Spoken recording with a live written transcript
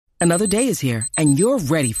Another day is here, and you're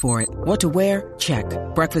ready for it. What to wear? Check.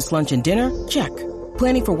 Breakfast, lunch, and dinner? Check.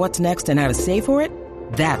 Planning for what's next and how to save for it?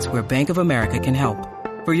 That's where Bank of America can help.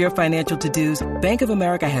 For your financial to-dos, Bank of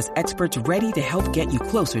America has experts ready to help get you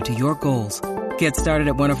closer to your goals. Get started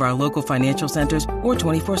at one of our local financial centers or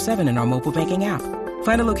 24/7 in our mobile banking app.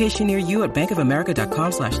 Find a location near you at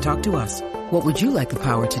bankofamerica.com/talktous. What would you like the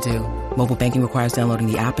power to do? Mobile banking requires downloading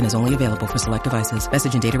the app and is only available for select devices.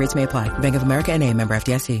 Message and data rates may apply. Bank of America NA, member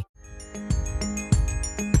FDIC.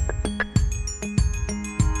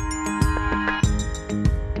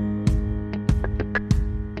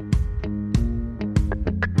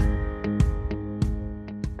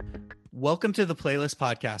 Welcome to the Playlist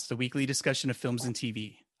Podcast, a weekly discussion of films and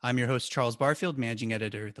TV. I'm your host, Charles Barfield, managing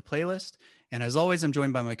editor of The Playlist. And as always, I'm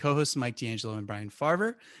joined by my co-hosts, Mike D'Angelo and Brian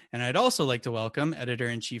Farver. And I'd also like to welcome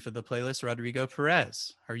editor-in-chief of The Playlist, Rodrigo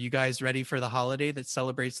Perez. Are you guys ready for the holiday that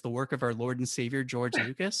celebrates the work of our Lord and Savior, George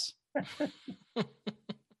Lucas?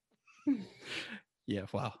 Yeah,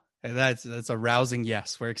 wow. That's a rousing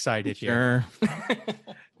yes. We're excited here. Sure.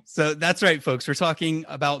 So that's right, folks. We're talking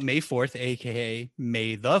about May 4th, aka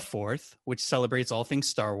May the 4th, which celebrates all things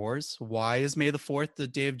Star Wars. Why is May the 4th the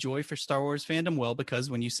day of joy for Star Wars fandom? Well, because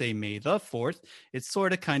when you say May the 4th, it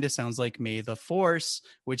sort of kind of sounds like May the Force,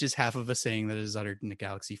 which is half of a saying that is uttered in a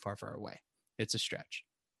galaxy far, far away. It's a stretch.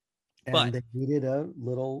 And they needed a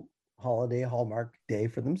little holiday hallmark day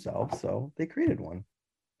for themselves, so they created one.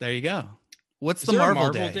 There you go. What's Is the there a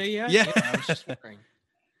Marvel Day yet? Yeah. I was just wondering.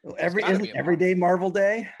 Every day Marvel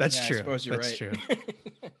Day. That's Yeah, true. I suppose you're That's right.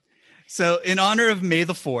 true. So in honor of May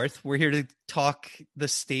the 4th, we're here to talk the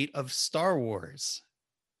state of Star Wars.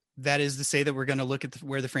 That is to say that we're going to look at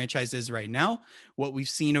where the franchise is right now, what we've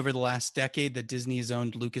seen over the last decade that Disney has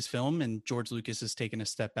owned Lucasfilm and George Lucas has taken a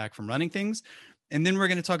step back from running things. And then we're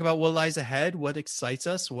going to talk about what lies ahead, what excites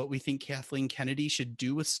us, what we think Kathleen Kennedy should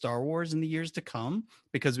do with Star Wars in the years to come,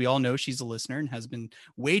 because we all know she's a listener and has been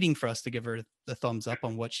waiting for us to give her the thumbs up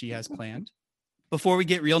on what she has planned. Before we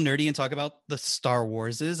get real nerdy and talk about the Star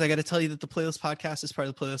Warses, I got to tell you that the Playlist Podcast is part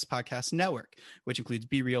of the Playlist Podcast Network, which includes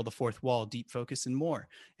Be Real, The Fourth Wall, Deep Focus, and more.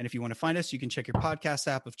 And if you want to find us, you can check your podcast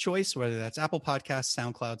app of choice, whether that's Apple Podcasts,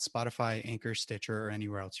 SoundCloud, Spotify, Anchor, Stitcher, or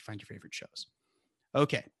anywhere else you find your favorite shows.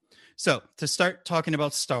 Okay, so to start talking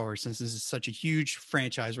about Star Wars, since this is such a huge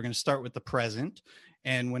franchise, we're going to start with the present.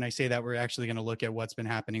 And when I say that, we're actually going to look at what's been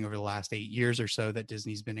happening over the last 8 years or so that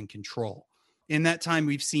Disney's been in control. In that time,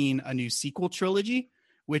 we've seen a new sequel trilogy,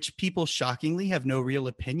 which people shockingly have no real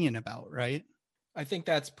opinion about, right? I think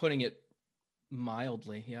that's putting it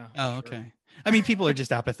mildly. Yeah. Oh, okay. I mean, people are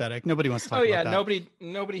just apathetic. Nobody wants to talk about that.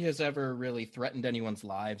 Nobody has ever really threatened anyone's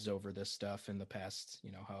lives over this stuff in the past,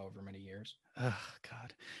 however many years. Oh,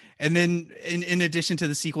 God. And then in addition to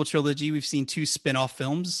the sequel trilogy, we've seen 2 spin-off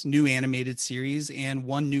films, new animated series, and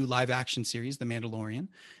 1 new live action series, The Mandalorian.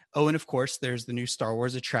 Oh, and of course, there's the new Star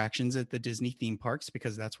Wars attractions at the Disney theme parks,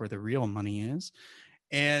 because that's where the real money is.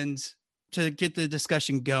 And to get the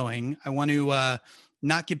discussion going, I want to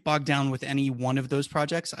not get bogged down with any one of those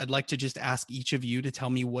projects. I'd like to just ask each of you to tell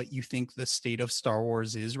me what you think the state of Star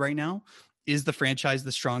Wars is right now. Is the franchise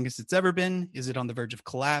the strongest it's ever been? Is it on the verge of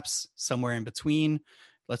collapse? Somewhere in between?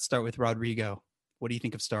 Let's start with Rodrigo. What do you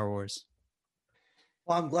think of Star Wars?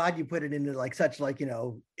 Well, I'm glad you put it into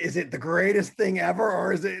is it the greatest thing ever,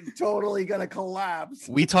 or is it totally going to collapse?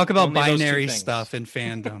 We talk about Only those two binary things. stuff in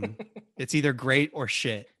fandom. It's either great or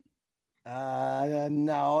shit.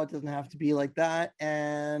 No, it doesn't have to be like that.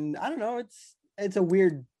 And I don't know, it's a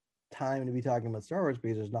weird time to be talking about Star Wars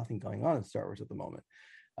because there's nothing going on in Star Wars at the moment.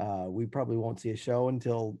 We probably won't see a show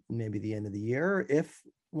until maybe the end of the year, if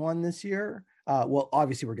one this year. Well,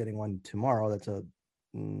 obviously we're getting one tomorrow. That's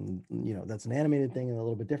that's an animated thing and a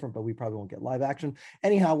little bit different, but we probably won't get live action.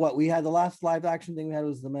 Anyhow, what we had, the last live action thing we had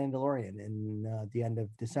was The Mandalorian in the end of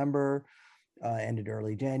December, ended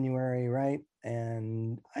early January, right?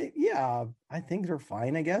 And I think they're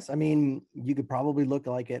fine, I guess. I mean, you could probably look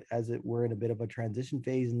like it as it were in a bit of a transition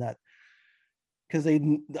phase in that, because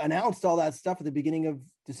they announced all that stuff at the beginning of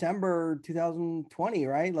December 2020,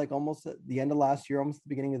 right? Like almost at the end of last year, almost the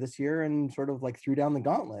beginning of this year, and sort of like threw down the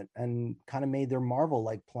gauntlet and kind of made their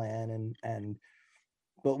Marvel-like plan.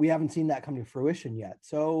 But we haven't seen that come to fruition yet.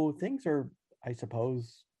 So things are, I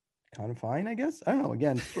suppose, kind of fine, I guess. I don't know.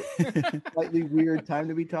 Again, slightly weird time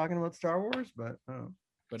to be talking about Star Wars, but I don't know.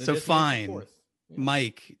 But So fine. Yeah.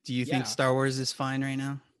 Mike, do you think Star Wars is fine right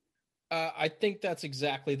now? I think that's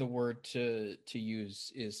exactly the word to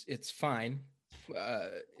use. Is it's fine.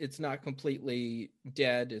 It's not completely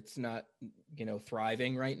dead. It's not,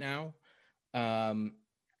 thriving right now.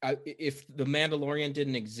 if the Mandalorian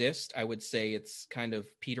didn't exist, I would say it's kind of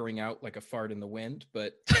petering out like a fart in the wind.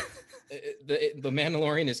 But the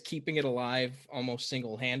Mandalorian is keeping it alive almost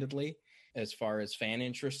single-handedly as far as fan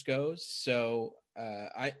interest goes. So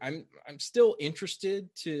I'm still interested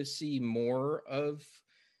to see more of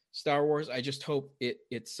Star Wars. I just hope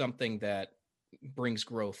it's something that brings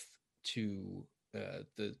growth to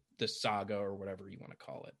the saga or whatever you want to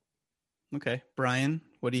call it. Okay, Brian,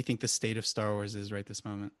 what do you think the state of Star Wars is right this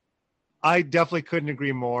moment? I definitely couldn't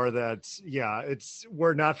agree more that,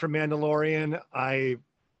 we're not for Mandalorian. I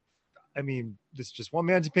mean, this is just one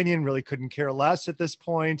man's opinion, really couldn't care less at this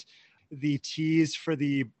point. The tease for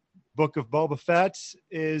the Book of Boba Fett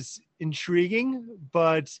is intriguing,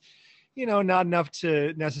 but, not enough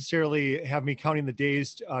to necessarily have me counting the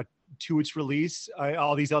days to its release.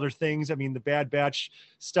 All these other things, I mean, the Bad Batch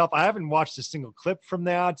stuff, I haven't watched a single clip from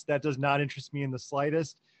that. That does not interest me in the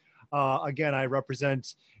slightest. Again, I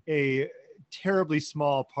represent a terribly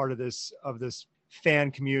small part of this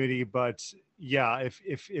fan community, but yeah,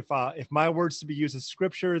 if my words to be used as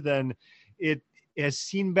scripture, then it has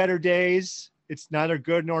seen better days. It's neither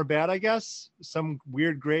good nor bad, I guess. Some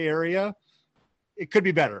weird gray area. It could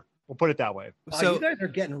be better. We'll put it that way. So you guys are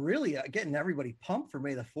getting everybody pumped for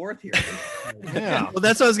May the 4th here. Yeah. Well,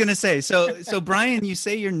 that's what I was gonna say. So Brian, you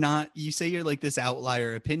say you're like this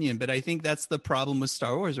outlier opinion, but I think that's the problem with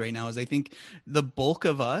Star Wars right now. Is I think the bulk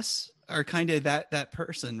of us are kind of that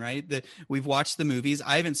person, right? That we've watched the movies.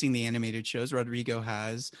 I haven't seen the animated shows. Rodrigo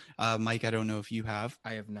has. Mike, I don't know if you have.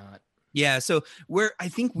 I have not. Yeah, so I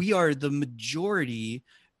think we are the majority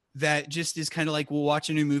that just is kind of like, we'll watch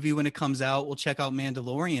a new movie when it comes out, we'll check out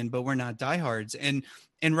Mandalorian, but we're not diehards. And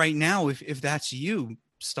right now, if that's you,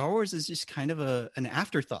 Star Wars is just kind of an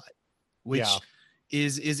afterthought, which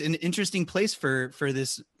is an interesting place for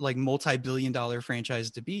this like multi-billion-dollar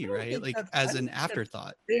franchise to be, right? Like as an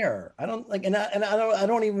afterthought. There, I don't like, and I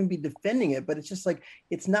don't even be defending it, but it's just like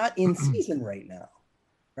it's not in season right now,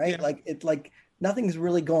 right? Yeah. Like it's like nothing's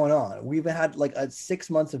really going on. We've had like 6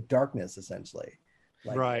 months of darkness essentially.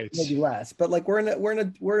 Like, right, maybe less, but like we're in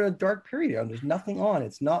a dark period and there's nothing on.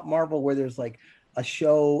 It's not Marvel where there's like a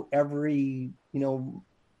show every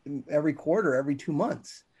quarter, every 2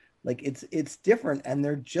 months. Like it's different, and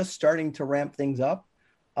they're just starting to ramp things up,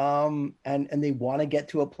 and they want to get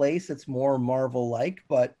to a place that's more Marvel like,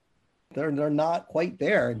 but they're not quite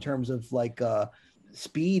there in terms of like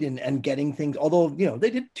speed and getting things. Although they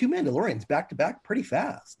did 2 Mandalorians back to back pretty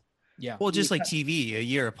fast. Yeah. Well, just like TV a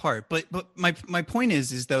year apart. But my point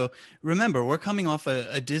is though, remember, we're coming off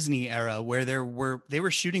a Disney era where they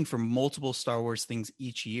were shooting for multiple Star Wars things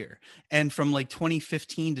each year. And from like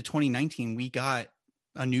 2015 to 2019, we got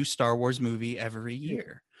a new Star Wars movie every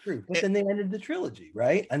year. True. But then they ended the trilogy,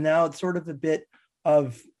 right? And now it's sort of a bit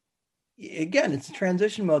of, again, it's a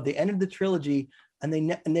transition mode. They ended the trilogy, and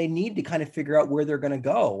they need to kind of figure out where they're going to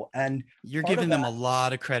go. And you're giving them a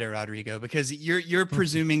lot of credit, Rodrigo, because you're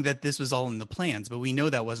presuming that this was all in the plans, but we know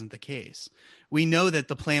that wasn't the case. We know that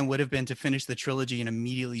the plan would have been to finish the trilogy and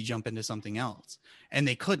immediately jump into something else. And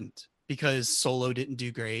they couldn't because Solo didn't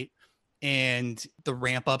do great. And the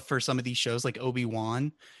ramp up for some of these shows like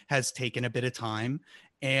Obi-Wan has taken a bit of time.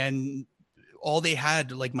 And all they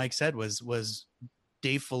had, like Mike said, was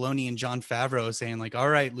Dave Filoni and Jon Favreau saying like, all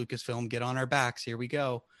right, Lucasfilm, get on our backs. Here we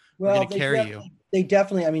go. We're going to carry you. They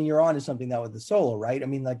definitely, I mean, you're on to something that with the Solo, right? I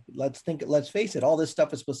mean, like, let's face it, all this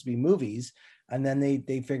stuff is supposed to be movies. And then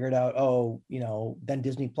they figured out, then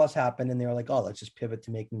Disney Plus happened, and they were like, oh, let's just pivot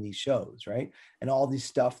to making these shows, right? And all these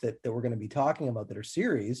stuff that we're going to be talking about that are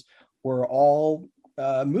series were all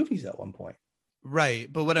movies at one point.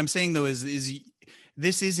 Right. But what I'm saying though is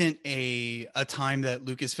this isn't a time that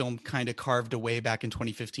Lucasfilm kind of carved away back in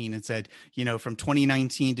 2015 and said, from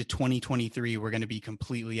 2019 to 2023, we're going to be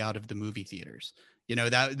completely out of the movie theaters.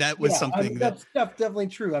 That was something that's definitely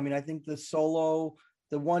true. I mean, I think the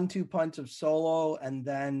 1-2 punch of Solo, and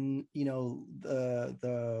then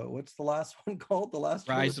the what's the last one called? The last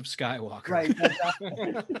Rise of Skywalker. Right.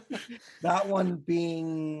 That one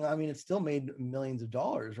being, I mean, it still made millions of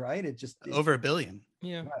dollars, right? It just over $1 billion.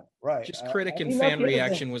 Yeah. Right. Just critic and fan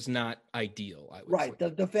reaction was not ideal. I would say.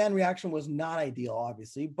 The fan reaction was not ideal,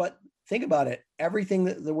 obviously, but think about it. Everything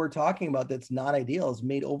that we're talking about that's not ideal is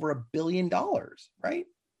made over $1 billion, right?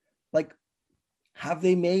 Like, have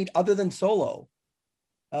they made, other than Solo,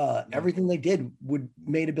 everything they did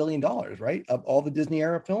made $1 billion, right? Of all the Disney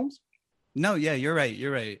era films? No, yeah, you're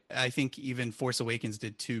right. I think even Force Awakens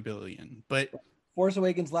did $2 billion, but Force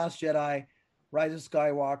Awakens, Last Jedi, Rise of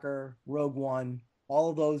Skywalker, Rogue One, all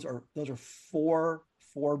of those are $4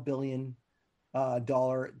 billion,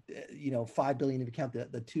 $5 billion if you count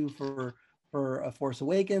the two for for A Force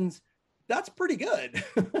Awakens, that's pretty good.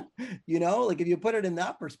 Like if you put it in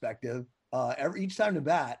that perspective, each time to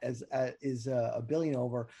bat is $1 billion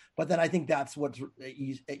over. But then I think that's what's,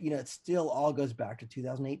 it still all goes back to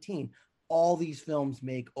 2018. All these films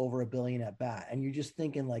make over $1 billion at bat, and you're just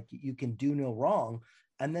thinking like you can do no wrong.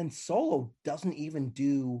 And then Solo doesn't even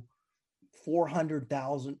do 400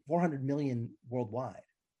 million worldwide.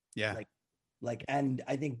 Yeah. And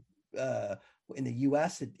I think in the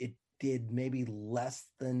US it did maybe less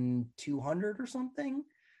than 200 or something.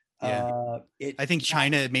 Yeah. I think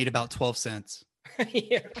China made about 12 cents.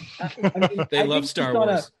 Yeah. They love Star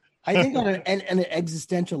Wars. I think on an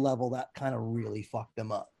existential level, that kind of really fucked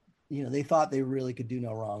them up. They thought they really could do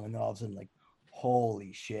no wrong, and then all of a sudden, like,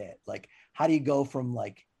 holy shit! Like, how do you go from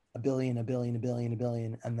like $1 billion,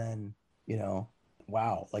 and then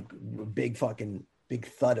wow, like big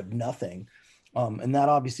thud of nothing, and that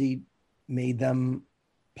obviously made them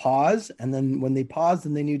pause. And then when they paused,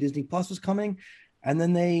 and they knew Disney Plus was coming, and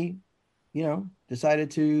then they,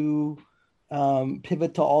 decided to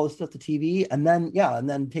pivot to all this stuff to TV, and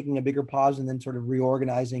then taking a bigger pause, and then sort of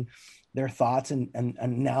reorganizing their thoughts. And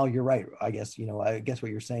now you're right. I guess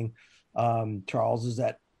what you're saying, Charles, is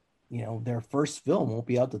that, their first film won't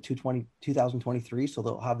be out till 2023. So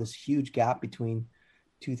they'll have this huge gap between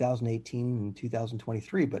 2018 and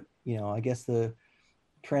 2023. But, I guess the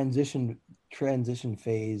transition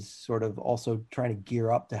phase sort of also trying to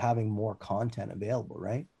gear up to having more content available,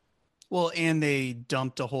 right? Well, and they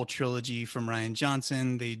dumped a whole trilogy from Rian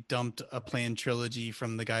Johnson. They dumped a planned trilogy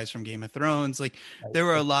from the guys from Game of Thrones. Like, there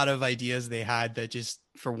were a lot of ideas they had that just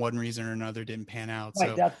for one reason or another didn't pan out. Right.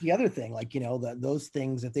 So That's the other thing. Like, those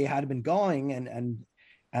things, if they had been going and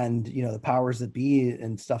the powers that be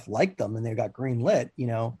and stuff like them, and they got green lit,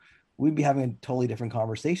 we'd be having a totally different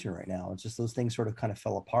conversation right now. It's just those things sort of kind of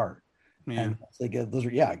fell apart. Yeah. And it's like, those are,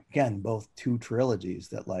 again, both two trilogies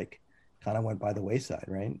that like kind of went by the wayside,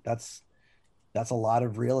 right? That's a lot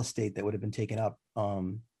of real estate that would have been taken up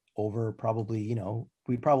over probably,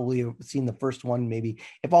 we'd probably have seen the first one, maybe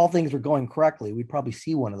if all things were going correctly, we'd probably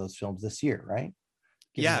see one of those films this year, right?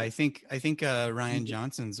 Yeah, I think Rian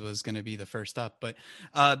Johnson's was going to be the first up, but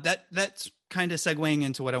that's kind of segueing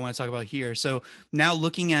into what I want to talk about here. So now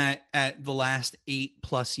looking at the last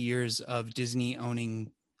 8+ years of Disney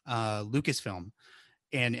owning Lucasfilm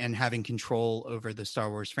and having control over the Star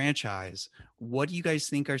Wars franchise, what do you guys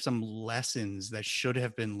think are some lessons that should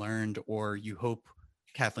have been learned, or you hope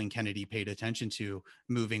Kathleen Kennedy paid attention to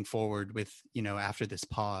moving forward with, after this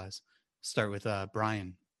pause? Start with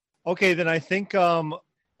Brian. Okay, then I think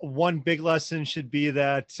one big lesson should be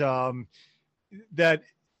that that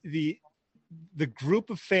the group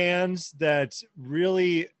of fans that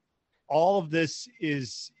really all of this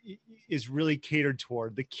is really catered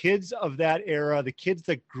toward, the kids of that era, the kids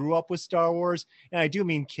that grew up with Star Wars. And I do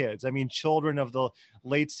mean kids. I mean children of the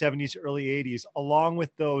late 70s, early 80s, along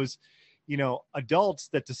with those, adults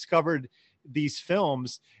that discovered these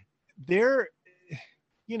films. They're,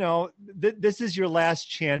 this is your last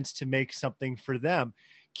chance to make something for them.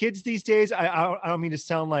 Kids these days, I don't mean to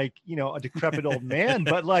sound like, a decrepit old man,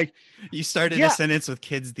 but like, you started a sentence with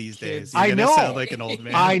kids these days. You're gonna sound like an old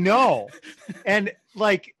man. I know. And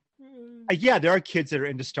like, there are kids that are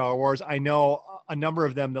into Star Wars. I know a number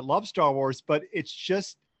of them that love Star Wars, but it's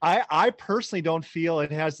just, I personally don't feel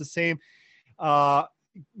it has the same, clout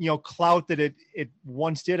that it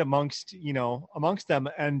once did amongst them.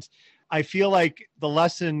 And I feel like the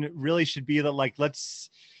lesson really should be that, like, let's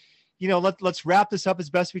wrap this up as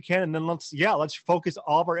best we can. And then let's focus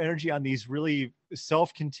all of our energy on these really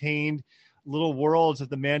self-contained little worlds of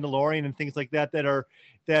the Mandalorian and things like that,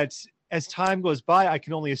 that as time goes by, I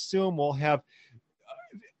can only assume will have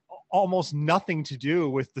almost nothing to do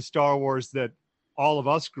with the Star Wars that all of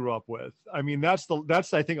us grew up with. I mean, that's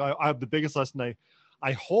I think I have the biggest lesson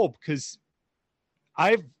I hope, because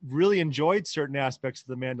I've really enjoyed certain aspects of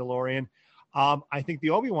the Mandalorian. I think the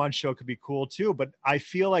Obi-Wan show could be cool too, but I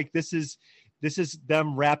feel like this is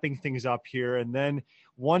them wrapping things up here. And then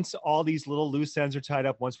once all these little loose ends are tied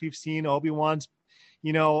up, once we've seen Obi-Wan's,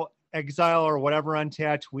 exile or whatever on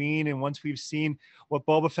Tatooine, and once we've seen what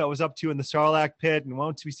Boba Fett was up to in the Sarlacc pit, and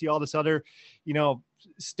once we see all this other,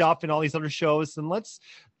 stuff and all these other shows, then let's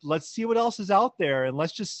see what else is out there, and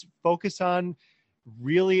let's just focus on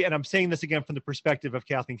really, and I'm saying this again from the perspective of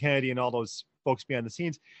Kathleen Kennedy and all those folks behind the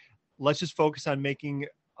scenes, let's just focus on making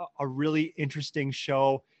a really interesting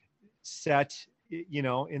show set,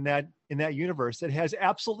 in that universe that has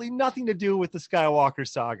absolutely nothing to do with the Skywalker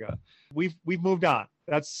saga. We've moved on.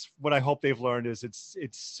 That's what I hope they've learned, is it's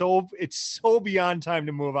so beyond time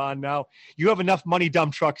to move on now. You have enough money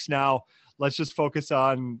dump trucks now. Let's just focus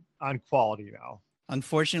on on quality now.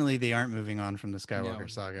 Unfortunately, they aren't moving on from the Skywalker No,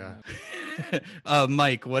 saga.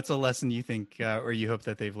 Mike, what's a lesson you think or you hope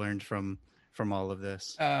that they've learned from all of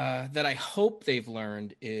this? That I hope they've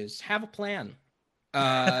learned is have a plan.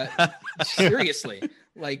 Seriously,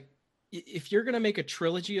 like if you're going to make a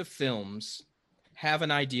trilogy of films, have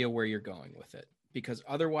an idea where you're going with it, because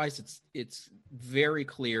otherwise it's very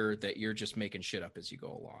clear that you're just making shit up as you go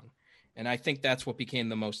along. And I think that's what became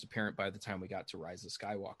the most apparent by the time we got to Rise of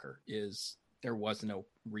Skywalker, is there was no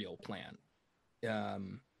real plan.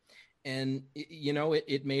 And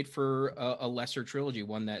it made for a lesser trilogy,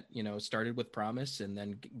 one that, started with promise and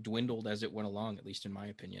then dwindled as it went along, at least in my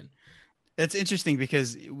opinion. It's interesting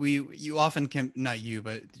because you often not you,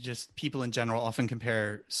 but just people in general often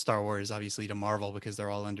compare Star Wars obviously to Marvel because they're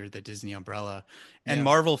all under the Disney umbrella, and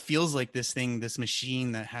Marvel feels like this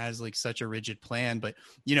machine that has like such a rigid plan. But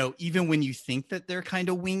even when you think that they're kind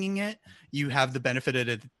of winging it, you have the benefit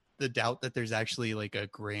of the doubt that there's actually like a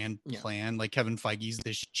grand plan. Like Kevin Feige's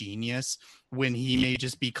this genius when he may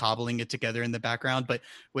just be cobbling it together in the background. But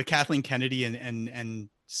with Kathleen Kennedy and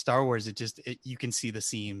Star Wars, you can see the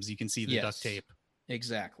seams, you can see the duct tape.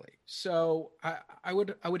 Exactly. So I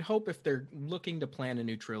would hope if they're looking to plan a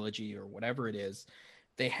new trilogy or whatever it is,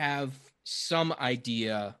 they have some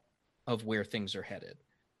idea of where things are headed.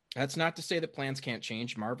 That's not to say that plans can't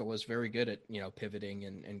change. Marvel is very good at pivoting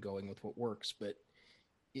and going with what works, but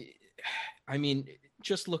I mean,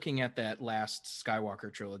 just looking at that last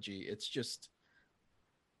Skywalker trilogy, it's just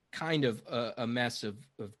kind of a mess of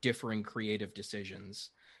differing creative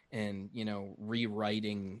decisions and,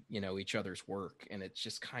 rewriting, each other's work. And it's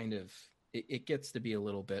just kind of, it gets to be a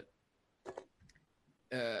little bit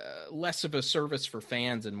less of a service for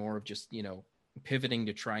fans and more of just, pivoting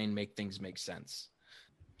to try and make things make sense.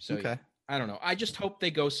 So okay. I don't know. I just hope they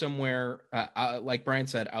go somewhere, like Brian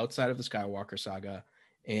said, outside of the Skywalker saga.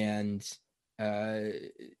 And,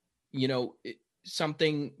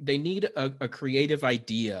 something, they need a creative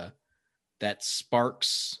idea that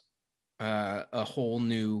sparks a whole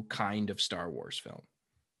new kind of Star Wars film.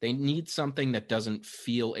 They need something that doesn't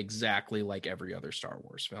feel exactly like every other Star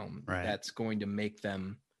Wars film. Right. That's going to make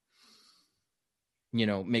them,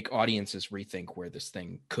 make audiences rethink where this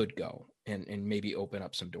thing could go and maybe open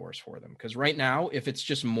up some doors for them. Because right now, if it's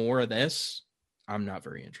just more of this, I'm not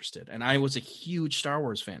very interested. And I was a huge Star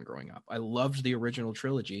Wars fan growing up. I loved the original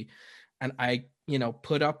trilogy, and I,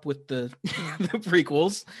 put up with the the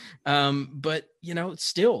prequels. But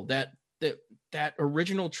still that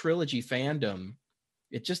original trilogy fandom,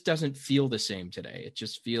 it just doesn't feel the same today. It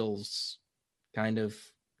just feels kind of,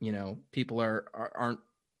 people aren't.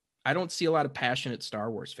 I don't see a lot of passionate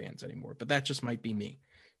Star Wars fans anymore. But that just might be me.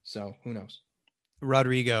 So who knows?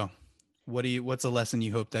 Rodrigo, what's a lesson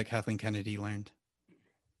you hope that Kathleen Kennedy learned?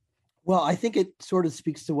 Well, I think it sort of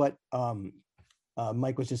speaks to what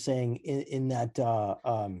Mike was just saying in that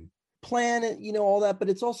plan, all that, but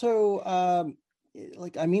it's also I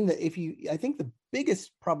think the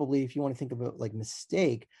biggest, probably, if you want to think of it like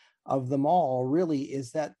mistake of them all, really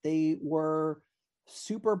is that they were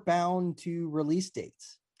super bound to release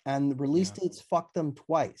dates, and the release dates fucked them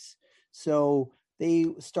twice. So they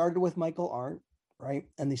started with Michael Arndt, right?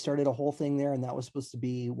 And they started a whole thing there, and that was supposed to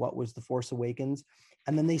be what was The Force Awakens.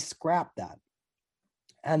 And then they scrapped that.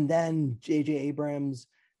 And then J.J. Abrams,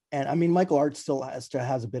 and I mean, Michael Arndt still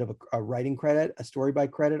has a bit of a writing credit, a story by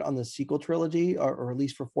credit on the sequel trilogy, or at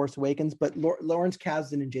least for Force Awakens. But Lawrence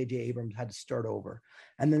Kasdan and J.J. Abrams had to start over.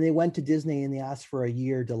 And then they went to Disney and they asked for a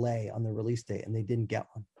year delay on the release date, and they didn't get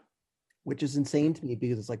one, which is insane to me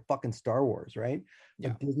because it's like fucking Star Wars, right? Yeah.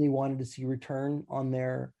 But Disney wanted to see return on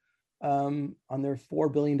their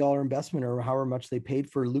 $4 billion investment, or however much they paid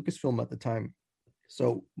for Lucasfilm at the time.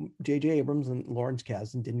 So J.J. Abrams and Lawrence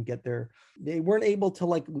Kasdan they weren't able to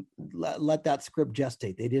like let that script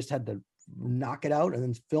gestate. They just had to knock it out and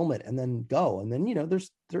then film it and then go. And then, there's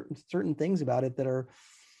certain things about it that are,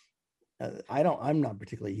 I'm not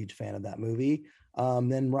particularly a huge fan of that movie.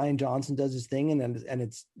 Then Rian Johnson does his thing and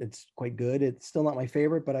it's quite good. It's still not my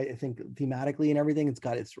favorite, but I think thematically and everything, it's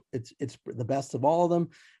the best of all of them.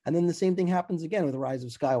 And then the same thing happens again with The Rise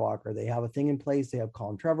of Skywalker. They have a thing in place. They have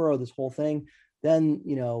Colin Trevorrow, this whole thing. Then,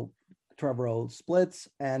 Trevorrow splits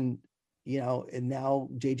and now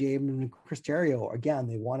J.J. Abrams and Chris Terrio, again,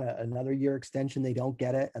 they want another year extension. They don't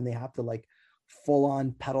get it. And they have to like full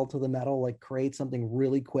on pedal to the metal, like create something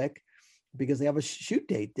really quick because they have a shoot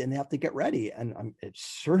date and they have to get ready. And it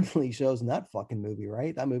certainly shows in that fucking movie,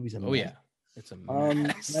 right? That movie's a mess. Oh yeah. It's a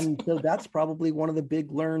mess. And so that's probably one of the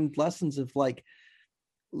big learned lessons of like,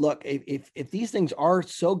 look, if these things are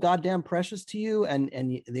so goddamn precious to you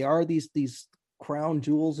and they are these crown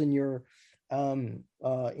jewels in your in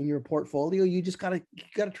your portfolio, you gotta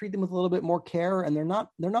treat them with a little bit more care. And they're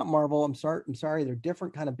not Marvel. I'm sorry, they're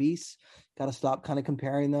different kind of beasts. Got to stop kind of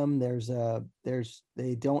comparing them.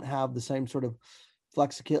 They don't have the same sort of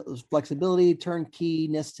flexibility,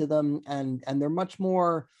 turnkey-ness to them, and they're much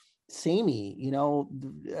more samey.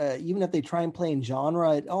 Even if they try and play in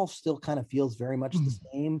genre, it all still kind of feels very much the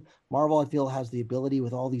same. Marvel, I feel, has the ability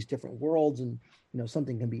with all these different worlds, and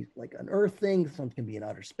something can be like an Earth thing, something can be an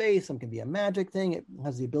outer space, some can be a magic thing. It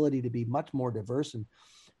has the ability to be much more diverse and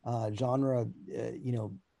genre,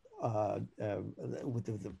 with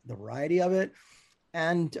the variety of it.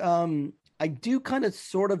 And I do kind of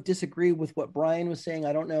sort of disagree with what Brian was saying.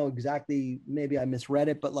 I don't know exactly, maybe I misread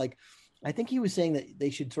it, but like, I think he was saying that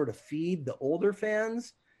they should sort of feed the older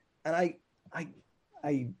fans. And I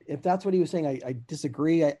if that's what he was saying, I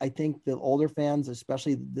disagree. I think the older fans,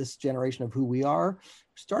 especially this generation of who we are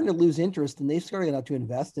starting to lose interest, and they've started to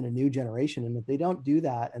invest in a new generation. And if they don't do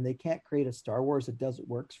that, and they can't create a Star Wars that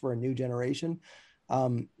works for a new generation,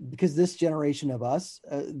 because this generation of us,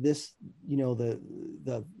 the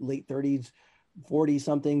late 30s, 40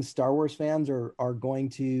 something Star Wars fans are going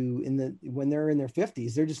to, when they're in their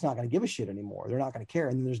 50s, they're just not going to give a shit anymore. They're not going to care.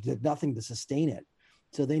 And there's nothing to sustain it.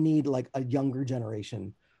 So they need like a younger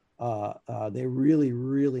generation. They really,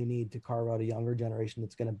 really need to carve out a younger generation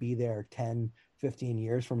that's going to be there 10, 15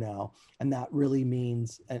 years from now. And that really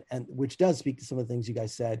means, and which does speak to some of the things you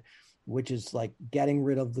guys said, which is like getting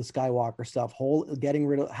rid of the Skywalker stuff,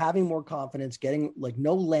 having more confidence, getting like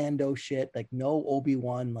no Lando shit, like no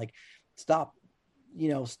Obi-Wan, like stop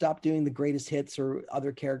doing the greatest hits or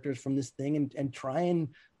other characters from this thing, and try and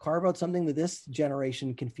carve out something that this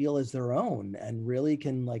generation can feel as their own and really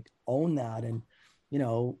can like own that. And,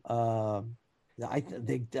 I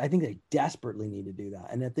think they desperately need to do that.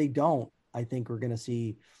 And if they don't, I think we're going to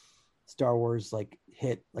see Star Wars like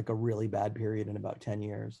hit like a really bad period in about 10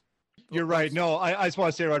 years. You're right. No, I just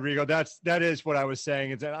want to say, Rodrigo, that is what I was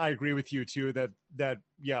saying. And I agree with you too, that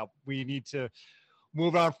yeah, we need to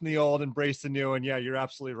move on from the old, embrace the new. And yeah, you're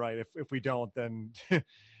absolutely right. If we don't, then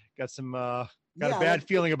got a bad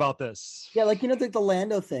feeling about this. Yeah, like the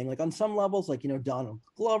Lando thing, like on some levels, like Donald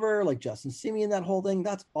Glover, like Justin Simeon, that whole thing,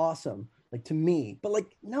 that's awesome, like to me. But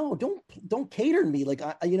like, no, don't cater to me. Like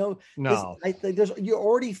no, you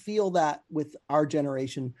already feel that with our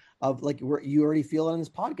generation of like, you already feel it on this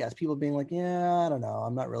podcast. People being like, yeah, I don't know,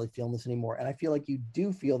 I'm not really feeling this anymore. And I feel like you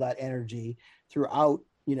do feel that energy throughout,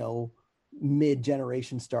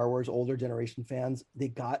 mid-generation Star Wars, older generation fans. They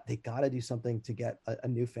got to do something to get a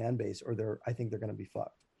new fan base, or I think they're going to be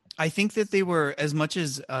fucked. I think that they were, as much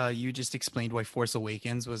as you just explained why Force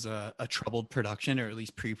Awakens was a troubled production, or at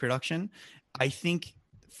least pre-production, I think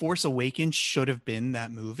Force Awakens should have been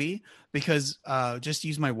that movie, because just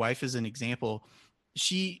use my wife as an example.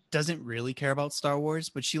 She doesn't really care about Star Wars,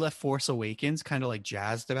 but she left Force Awakens kind of like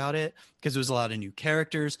jazzed about it, because there was a lot of new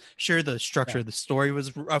characters. Sure, the structure of the story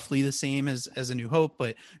was roughly the same as A New Hope,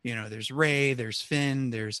 but there's Rey, there's Finn,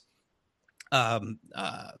 there's Poe.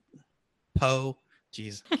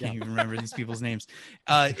 Jeez, I can't even remember these people's names.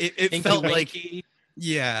 It felt like,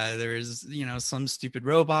 yeah, there's some stupid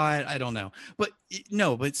robot. I don't know,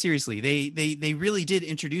 but seriously, they really did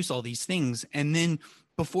introduce all these things, and then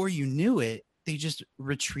before you knew it, they just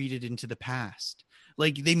retreated into the past.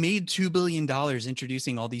 Like, they made $2 billion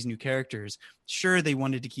introducing all these new characters. Sure, they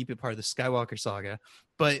wanted to keep it part of the Skywalker saga,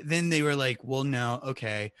 but then they were like, well, no,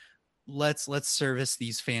 okay, let's service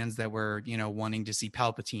these fans that were, wanting to see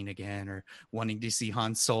Palpatine again, or wanting to see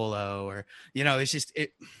Han Solo, or, it's just,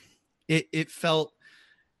 it felt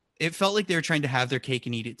like they were trying to have their cake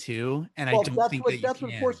and eat it too. And I don't think that's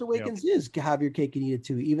what Force Awakens is, to have your cake and eat it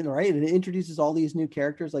too, even right. And it introduces all these new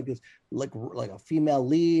characters, like this, like a female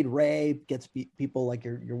lead, Rey, gets people like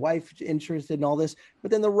your wife interested in all this.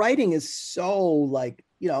 But then the writing is so like,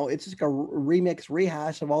 it's just like a remix,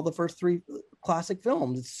 rehash of all the first three classic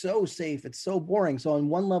films. It's so safe. It's so boring. So on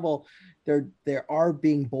one level, they are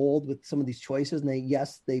being bold with some of these choices, and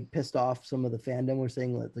they pissed off some of the fandom. We're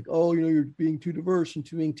saying like, oh, you're being too diverse and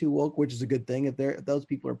being too woke, which is a good thing. If those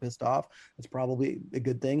people are pissed off, that's probably a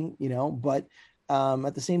good thing, But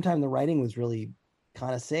at the same time, the writing was really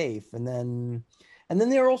kind of safe, and then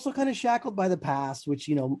they're also kind of shackled by the past, which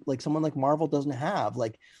like someone like Marvel doesn't have.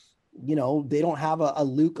 Like, they don't have a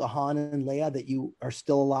Luke, a Han, and Leia that you are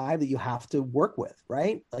still alive that you have to work with,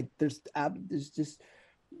 right? Like there's just,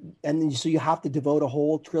 and so you have to devote a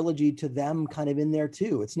whole trilogy to them kind of in there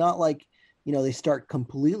too. It's not like, they start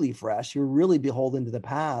completely fresh. You're really beholden to the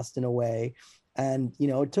past in a way. And,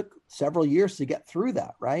 it took several years to get through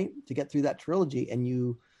that, right? To get through that trilogy.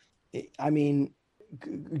 And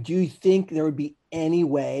do you think there would be any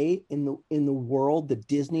way in the world that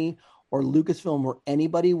Disney or Lucasfilm or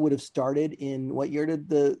anybody would have started in what year did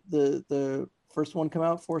the first one come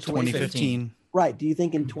out? Force Awakens? 2015. Right. Do you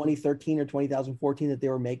think in 2013 or 2014 that they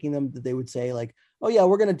were making them, that they would say like, oh yeah,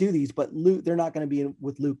 we're going to do these, but Luke, they're not going to be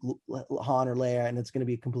with Luke, Han, or Leia, and it's going to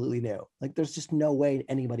be completely new. Like, there's just no way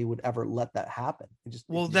anybody would ever let that happen.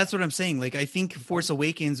 That's what I'm saying. Like, I think Force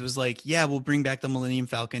Awakens was like, yeah, we'll bring back the Millennium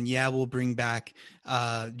Falcon. Yeah, we'll bring back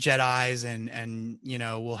Jedis, and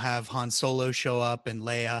we'll have Han Solo show up and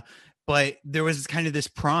Leia. But there was kind of this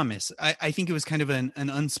promise. I think it was kind of an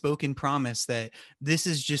unspoken promise that this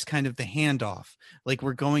is just kind of the handoff. Like,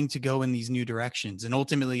 we're going to go in these new directions. And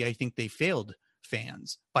ultimately, I think they failed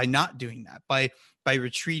fans by not doing that, by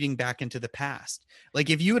retreating back into the past. Like,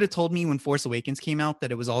 if you would have told me when Force Awakens came out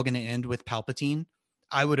that it was all going to end with Palpatine,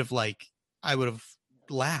 I would have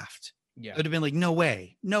laughed. Yeah. It would have been like, no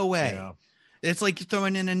way. Yeah. It's like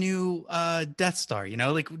throwing in a new Death Star,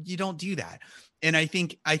 like, you don't do that. And I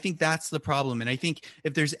think that's the problem. And I think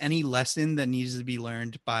if there's any lesson that needs to be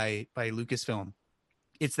learned by Lucasfilm,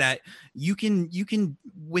 it's that you can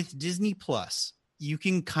with Disney Plus, you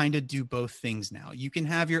can kind of do both things now. You can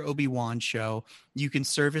have your Obi-Wan show. You can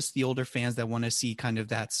service the older fans that want to see kind of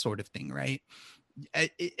that sort of thing, right?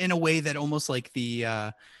 In a way that almost like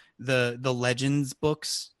the Legends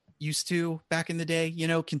books used to back in the day,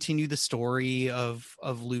 continue the story of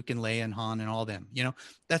Luke and Leia and Han and all them,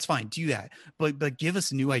 that's fine. Do that. But give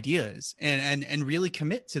us new ideas and really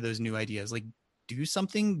commit to those new ideas. Like, do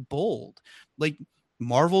something bold. Like,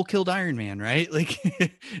 Marvel killed Iron Man, right? Like,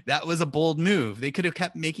 that was a bold move. They could have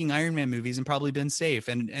kept making Iron Man movies and probably been safe,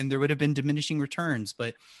 and there would have been diminishing returns,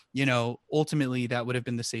 but ultimately that would have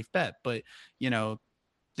been the safe bet. But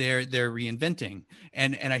they're reinventing,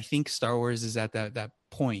 and I think Star Wars is at that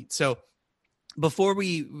point. So before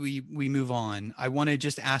we move on, I want to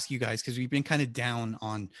just ask you guys, because we've been kind of down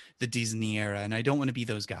on the Disney era, and I don't want to be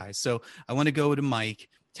those guys. So I want to go to Mike.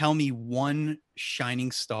 Tell me one shining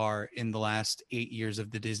star in the last 8 years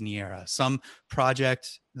of the Disney era. Some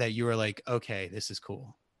project that you were like, okay, this is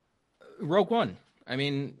cool. Rogue One. I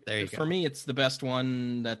mean, there you for go. me, it's the best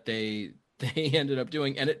one that they ended up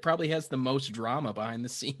doing, and it probably has the most drama behind the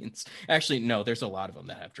scenes. Actually, no, there's a lot of them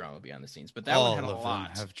that have drama behind the scenes, but that one had a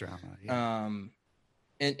lot. Have drama. Yeah.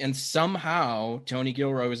 And somehow Tony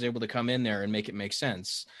Gilroy was able to come in there and make it make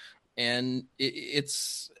sense. And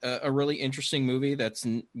it's a really interesting movie that's,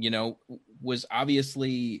 was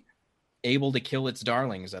obviously able to kill its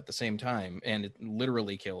darlings at the same time, and it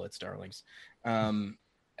literally kill its darlings.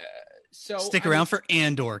 So stick around for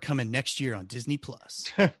Andor coming next year on Disney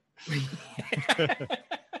Plus.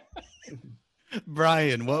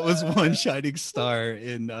 Brian, what was one shining star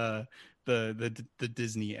in the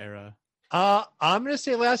Disney era? I'm gonna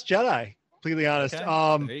say Last Jedi. Completely honest.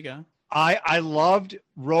 Okay. There you go. I loved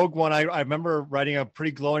Rogue One. I remember writing a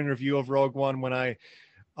pretty glowing review of Rogue One when I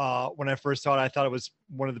first saw it. I thought it was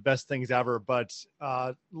one of the best things ever. But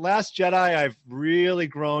Last Jedi, I've really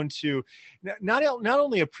grown to not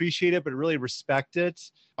only appreciate it, but really respect it.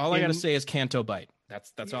 All I got to say is Canto Bite.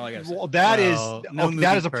 That's all I got to say. Well, that is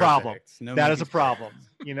a problem. That is a problem.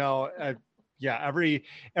 Yeah,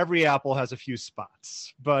 every apple has a few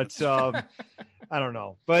spots, but I don't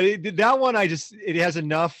know. But that one, it has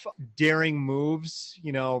enough daring moves,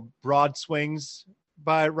 broad swings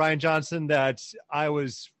by Rian Johnson, that I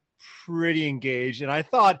was pretty engaged. And I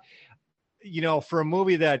thought, for a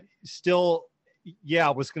movie that still,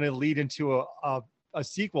 was going to lead into a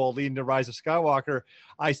sequel leading to Rise of Skywalker,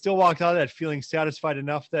 I still walked out of that feeling satisfied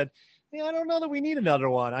enough that, I don't know that we need another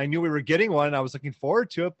one. I knew we were getting one and I was looking forward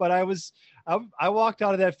to it, but I walked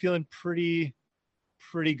out of that feeling pretty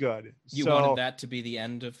good. You wanted that to be the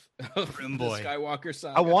end of the Skywalker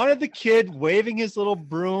saga? I wanted the kid waving his little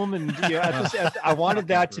broom, and I wanted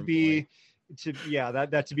that to be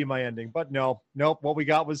that to be my ending. But nope. What we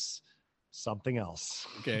got was something else.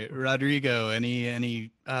 Okay, Rodrigo,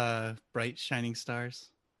 any bright shining stars?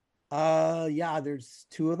 There's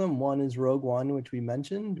two of them. One is Rogue One, which we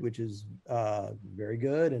mentioned, which is very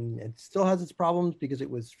good, and it still has its problems because it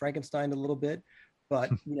was Frankenstein a little bit,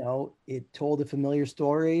 but it told a familiar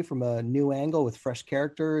story from a new angle with fresh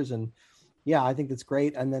characters, and I think that's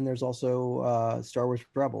great. And then there's also Star Wars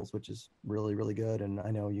Rebels, which is really, really good, and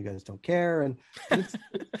I know you guys don't care, and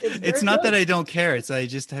it's not that I don't care, it's I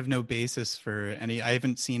just have no basis for any. I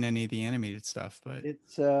haven't seen any of the animated stuff, but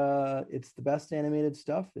it's the best animated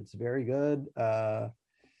stuff. It's very good.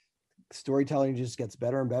 Storytelling just gets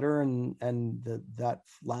better and better, and that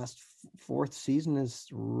last fourth season is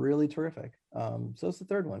really terrific. So it's the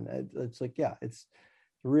third one. It's like, it's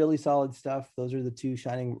really solid stuff. Those are the two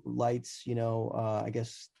shining lights. I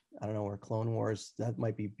guess I don't know where Clone Wars, that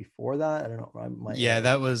might be before that. I don't know.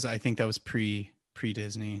 I think that was pre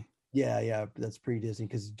Disney. Yeah, that's pre-Disney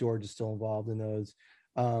because George is still involved in those.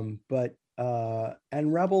 But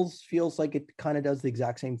and Rebels feels like it kind of does the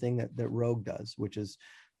exact same thing that Rogue does, which is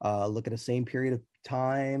look at the same period of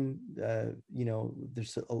time.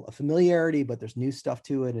 There's a familiarity, but there's new stuff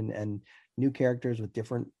to it, and new characters with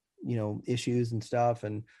different issues and stuff.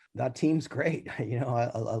 And that team's great.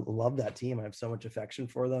 I love that team. I have so much affection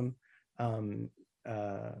for them. So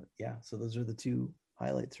those are the two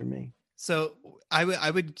highlights for me. So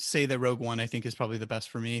I would say that Rogue One, I think, is probably the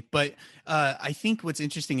best for me. But I think what's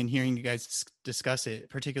interesting in hearing you guys discuss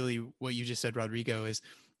it, particularly what you just said, Rodrigo, is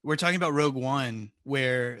we're talking about Rogue One,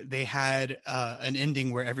 where they had an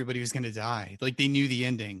ending where everybody was going to die. Like, they knew the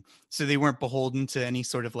ending. So they weren't beholden to any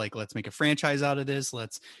sort of like, let's make a franchise out of this.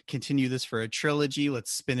 Let's continue this for a trilogy.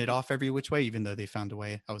 Let's spin it off every which way, even though they found a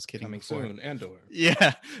way. I was kidding. Coming soon, Andor.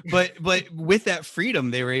 Yeah. But with that freedom,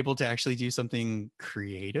 they were able to actually do something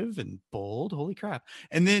creative and bold. Holy crap.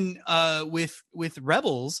 And then with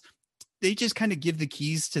Rebels, they just kind of give the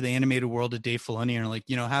keys to the animated world to Dave Filoni and are like,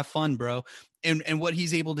 have fun, bro. And what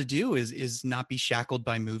he's able to do is not be shackled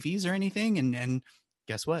by movies or anything. And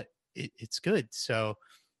guess what? It's good. So,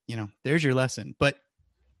 there's your lesson. But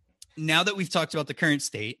now that we've talked about the current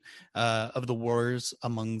state of the wars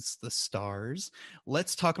amongst the stars,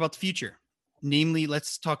 let's talk about the future. Namely,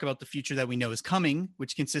 let's talk about the future that we know is coming,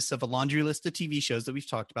 which consists of a laundry list of TV shows that we've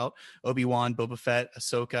talked about: Obi-Wan, Boba Fett,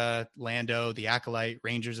 Ahsoka, Lando, The Acolyte,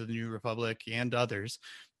 Rangers of the New Republic, and others.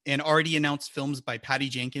 And already announced films by Patty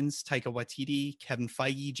Jenkins, Taika Waititi, Kevin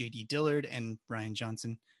Feige, J.D. Dillard, and Rian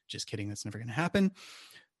Johnson. Just kidding. That's never going to happen.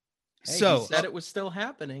 Hey, so he said it was still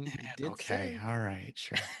happening. He did okay. Say. All right.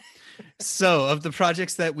 Sure. So of the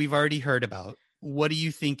projects that we've already heard about, what do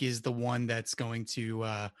you think is the one that's going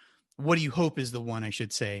to, what do you hope is the one, I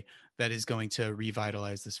should say, that is going to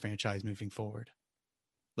revitalize this franchise moving forward?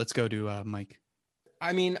 Let's go to Mike.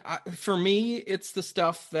 I mean, for me, it's the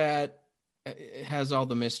stuff that has all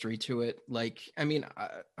the mystery to it. Like,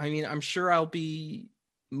 I'm sure I'll be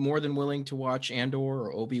more than willing to watch Andor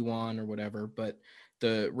or Obi-Wan or whatever, but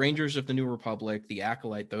the Rangers of the New Republic, The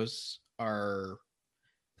Acolyte, those are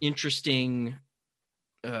interesting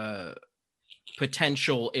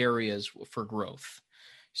potential areas for growth.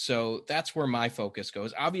 So that's where my focus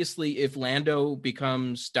goes. Obviously, if Lando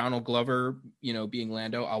becomes Donald Glover, being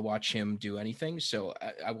Lando, I'll watch him do anything. So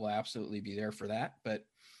I will absolutely be there for that. But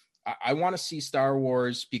I want to see Star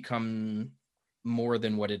Wars become more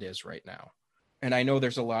than what it is right now. And I know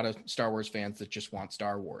there's a lot of Star Wars fans that just want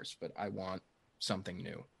Star Wars, but I want something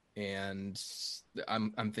new. And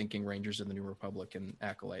I'm thinking Rangers of the New Republic and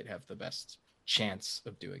Acolyte have the best chance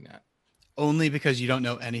of doing that. Only because you don't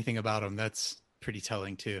know anything about them. That's pretty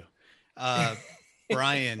telling too.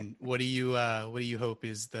 Brian, what do you hope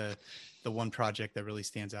is the one project that really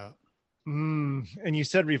stands out? And you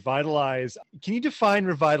said revitalize. Can you define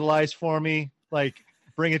revitalize for me? Like,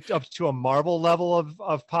 bring it up to a Marvel level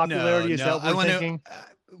of popularity? No, is that what we're thinking?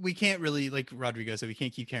 We can't really, like Rodrigo said, we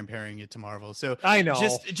can't keep comparing it to Marvel. So I know,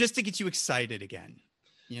 just to get you excited again.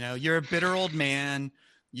 You're a bitter old man.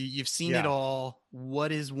 You've seen it all.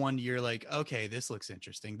 What is one you're like, okay, this looks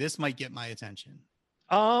interesting. This might get my attention.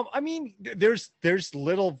 I mean, there's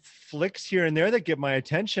little flicks here and there that get my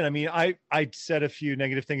attention. I mean, I said a few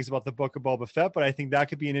negative things about the Book of Boba Fett, but I think that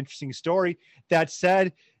could be an interesting story. That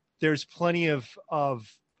said, there's plenty of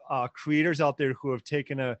creators out there who have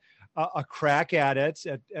taken a crack at it,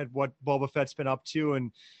 at what Boba Fett's been up to,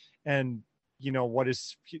 and what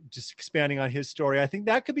is just expanding on his story. I think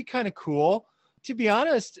that could be kind of cool. To be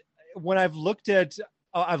honest, when I've looked at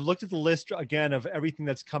the list again of everything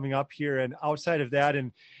that's coming up here, and outside of that,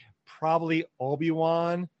 and probably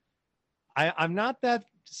Obi-Wan, I'm not that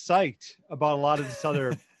psyched about a lot of this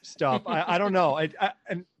other stuff. I don't know.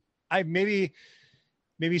 I maybe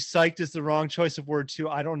psyched is the wrong choice of word too.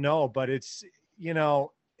 I don't know, but it's,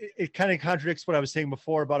 it kind of contradicts what I was saying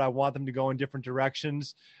before about I want them to go in different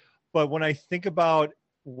directions. But when I think about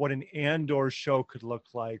what an Andor show could look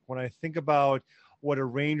like, when I think about what a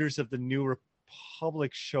Rangers of the New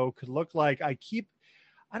Republic show could look like, I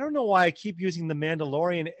don't know why I keep using The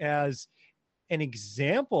Mandalorian as an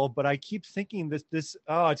example, but I keep thinking this it's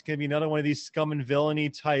going to be another one of these scum and villainy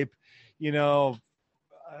type,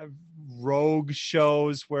 rogue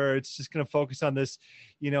shows where it's just going to focus on this,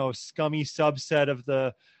 scummy subset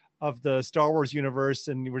of the Star Wars universe,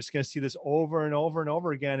 and we're just going to see this over and over and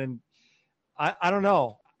over again. And I don't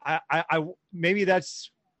know. I maybe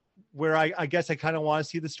that's where I guess I kind of want to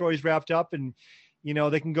see the stories wrapped up, and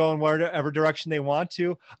they can go in whatever direction they want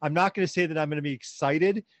to. I'm not going to say that I'm going to be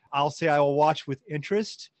excited. I'll say I will watch with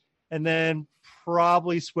interest and then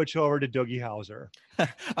probably switch over to Doogie Howser.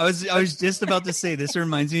 I was just about to say, this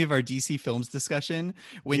reminds me of our DC Films discussion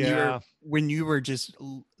when you were just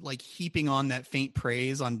like heaping on that faint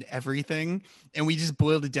praise on everything, and we just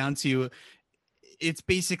boiled it down to it's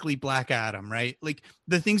basically Black Adam, right? Like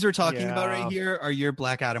the things we're talking about right here are your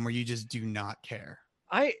Black Adam, where you just do not care.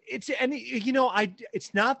 It's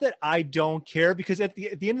not that I don't care, because at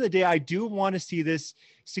the end of the day, I do want to see this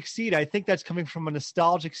succeed. I think that's coming from a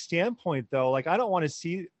nostalgic standpoint, though. Like, I don't want to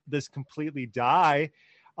see this completely die.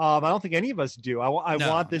 I don't think any of us do. I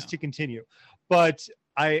want this to continue, but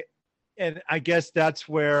I guess that's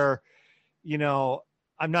where,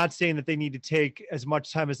 I'm not saying that they need to take as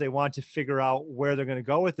much time as they want to figure out where they're going to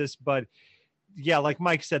go with this, but yeah, like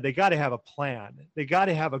Mike said, they got to have a plan. They got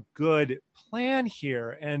to have a good plan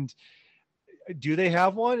here. And do they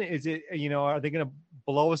have one? Is it, are they going to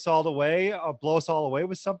blow us all away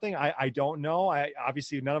with something? I don't know.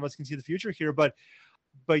 Obviously none of us can see the future here, but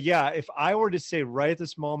yeah, if I were to say right at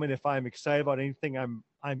this moment, if I'm excited about anything,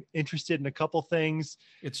 I'm interested in a couple things.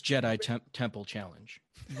 It's Jedi Temple Challenge.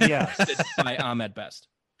 Yes. By Ahmed Best.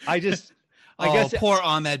 I guess poor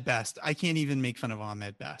Ahmed Best. I can't even make fun of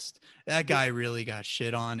Ahmed Best. That guy really got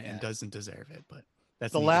shit on and doesn't deserve it. But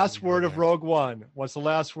that's the last word of Rogue One. What's the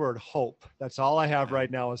last word? Hope. That's all I have right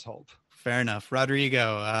now is hope. Fair enough.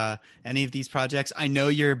 Rodrigo, any of these projects? I know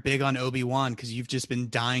you're big on Obi-Wan because you've just been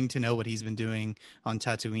dying to know what he's been doing on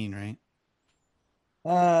Tatooine, right?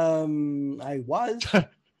 I was.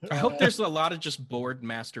 I hope there's a lot of just bored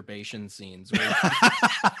masturbation scenes where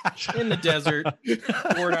in the desert,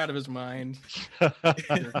 bored out of his mind.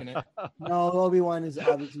 No, Obi-Wan is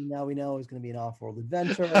obviously, now we know, is going to be an off-world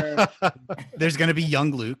adventure. There's going to be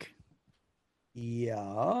young Luke.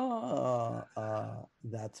 Yeah,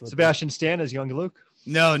 that's what Sebastian Stan as young Luke.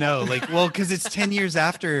 No, because it's 10 years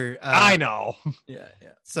after. I know. Yeah.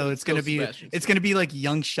 So it's going to be like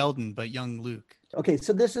young Sheldon, but young Luke. Okay,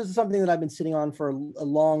 so this is something that I've been sitting on for a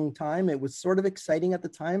long time. It was sort of exciting at the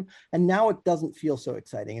time, and now it doesn't feel so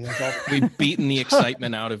exciting. And we've beaten the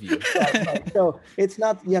excitement out of you. Right. So it's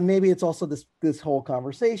not. Yeah, maybe it's also this whole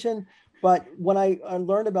conversation. But when I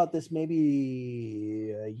learned about this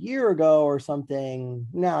maybe a year ago or something,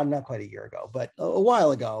 no, not quite a year ago, but a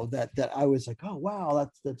while ago, that I was like, oh wow,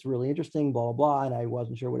 that's really interesting, blah, blah, blah, and I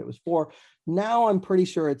wasn't sure what it was for. Now I'm pretty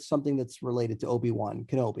sure it's something that's related to Obi-Wan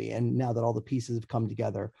Kenobi, and now that all the pieces have come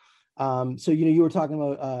together. So you were talking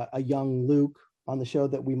about a young Luke on the show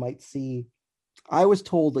that we might see. I was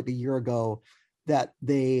told like a year ago that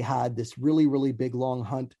they had this really, really big long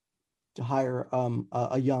hunt to hire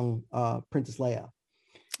a young Princess Leia.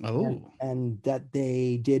 And that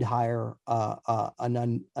they did hire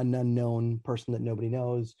an unknown person that nobody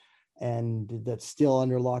knows, and that's still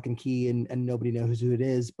under lock and key, and nobody knows who it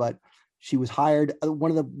is, but she was hired.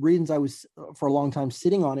 One of the reasons I was for a long time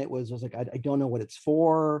sitting on it was like, I don't know what it's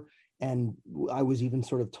for. And I was even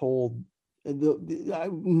sort of told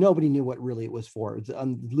nobody knew what really it was for.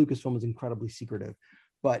 Lucasfilm was incredibly secretive,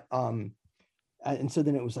 but and so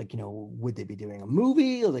then it was like, would they be doing a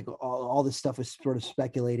movie? Like all this stuff was sort of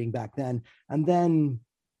speculating back then. And then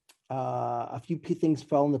a few things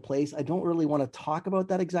fell into place. I don't really want to talk about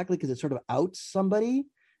that exactly because it sort of outs somebody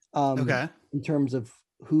in terms of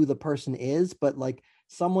who the person is. But like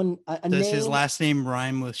someone, does his last name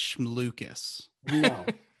rhyme with Lucas? No,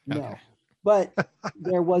 no. Okay. But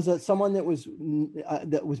there was someone that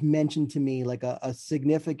was mentioned to me, like a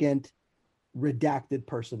significant redacted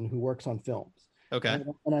person who works on films. Okay.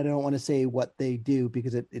 And I don't want to say what they do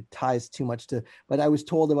because it ties too much to, but I was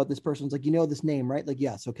told about this person. It's like, this name, right? Like,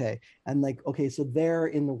 yes. Okay. And like, okay, so they're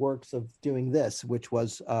in the works of doing this, which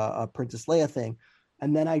was a Princess Leia thing.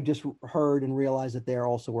 And then I just heard and realized that they're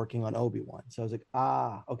also working on Obi-Wan. So I was like,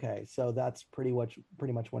 okay. So that's pretty much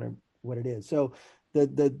what it is. So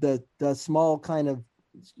the small kind of,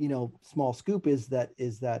 small scoop is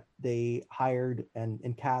that they hired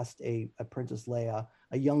and cast a Princess Leia,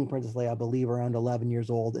 a young Princess Leia, I believe around 11 years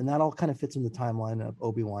old. And that all kind of fits in the timeline of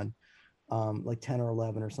Obi-Wan, like 10 or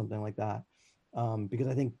 11 or something like that. Because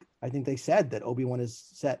I think they said that Obi-Wan is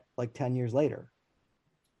set like 10 years later.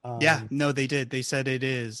 They did. They said it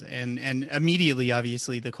is. And immediately,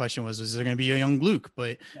 obviously, the question was there going to be a young Luke?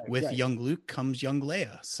 But with young Luke comes young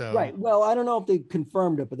Leia. So right. Well, I don't know if they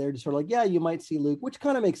confirmed it, but they're just sort of like, yeah, you might see Luke, which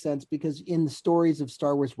kind of makes sense because in the stories of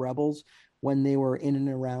Star Wars Rebels, when they were in and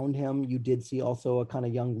around him, you did see also a kind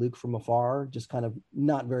of young Luke from afar, just kind of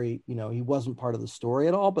not very, he wasn't part of the story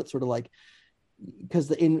at all, but sort of like, because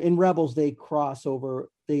in Rebels, they cross over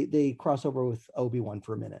with Obi-Wan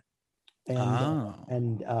for a minute.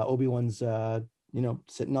 and Obi-Wan's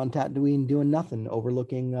sitting on Tatooine doing nothing,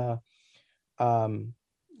 overlooking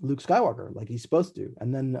Luke Skywalker like he's supposed to.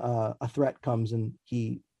 And then a threat comes and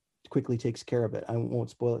he quickly takes care of it. I won't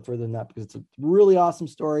spoil it further than that because it's a really awesome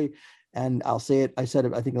story. And I'll say it, I said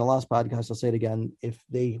it, I think in the last podcast, I'll say it again. If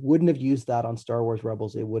they wouldn't have used that on Star Wars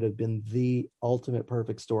Rebels, it would have been the ultimate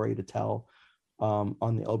perfect story to tell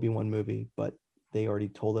on the Obi-Wan movie, but they already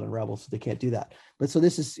told it on Rebels, so they can't do that. But so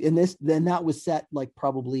this is in this, then that was set like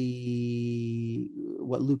probably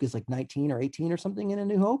what Luke is like 19 or 18 or something in A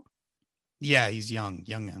New Hope. Yeah, he's young.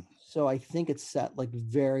 So I think it's set like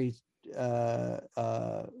very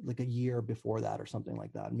like a year before that or something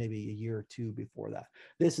like that, maybe a year or two before that.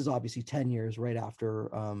 This is obviously 10 years right after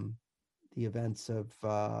the events of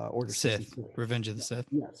Order Sith, 66. Revenge of the Sith.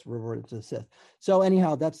 Yes, Revenge of the Sith. So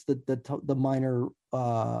anyhow, that's the minor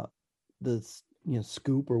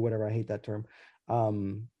scoop or whatever. I hate that term.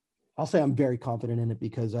 I'll say I'm very confident in it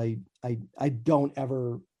because I don't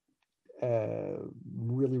ever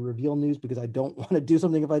really reveal news because I don't want to do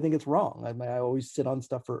something if I think it's wrong. I always sit on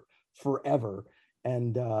stuff for forever,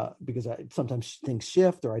 and because sometimes things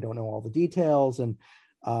shift or I don't know all the details, and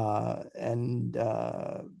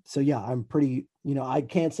so yeah, I'm pretty, I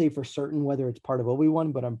can't say for certain whether it's part of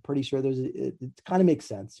Obi-Wan, but I'm pretty sure it kind of makes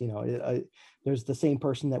sense. There's the same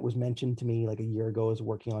person that was mentioned to me like a year ago is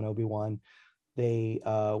working on Obi-Wan. They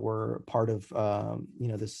were part of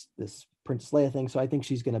this Princess Leia thing, so I think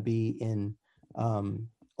she's going to be in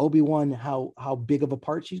Obi-Wan. How big of a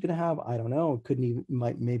part she's going to have, I don't know.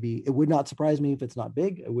 Maybe it would not surprise me if it's not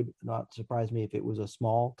big. It would not surprise me if it was a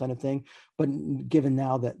small kind of thing. But given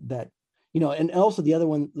now that and also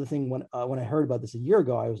the thing when I heard about this a year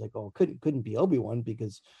ago, I was like, oh, couldn't be Obi-Wan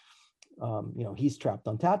because he's trapped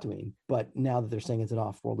on Tatooine. But now that they're saying it's an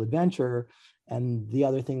off-world adventure, and the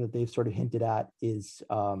other thing that they've sort of hinted at is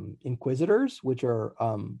Inquisitors, which are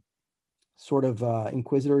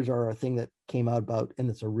Inquisitors are a thing that came out about, and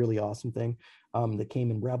it's a really awesome thing that came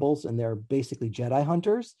in Rebels, and they're basically Jedi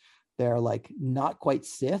hunters. They're like not quite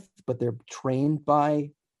Sith, but they're trained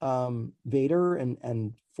by Vader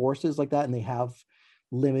and forces like that, and they have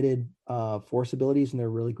limited force abilities, and they're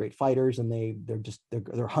really great fighters, and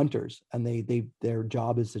they're hunters, and their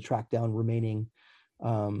job is to track down remaining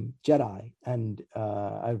Jedi. And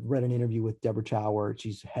I've read an interview with Deborah Chow where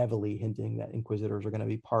she's heavily hinting that Inquisitors are going to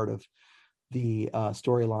be part of the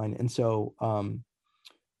storyline, and so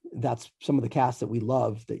that's some of the cast that we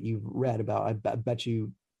love that you've read about. I bet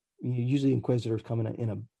you usually Inquisitors come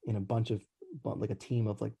in a bunch of, like a team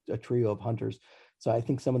of like a trio of hunters, so I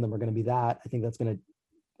think some of them are going to be that. I think that's going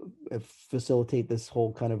to facilitate this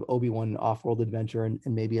whole kind of Obi-Wan off-world adventure, and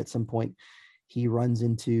maybe at some point he runs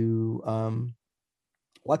into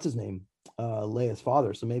what's his name, Leia's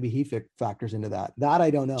father, so maybe he factors into that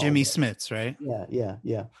I don't know. Jimmy Smits, right?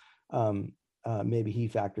 Yeah. Maybe he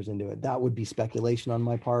factors into it. That would be speculation on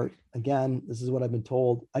my part. Again, this is what I've been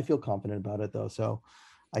told. I feel confident about it though, so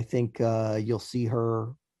I think you'll see her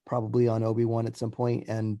probably on Obi-Wan at some point,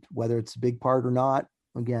 and whether it's a big part or not,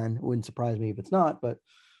 again, it wouldn't surprise me if it's not, but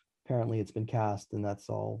apparently it's been cast, and that's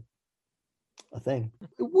all a thing.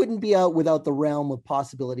 It wouldn't be out without the realm of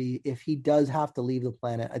possibility if he does have to leave the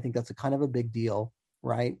planet. I think that's a kind of a big deal,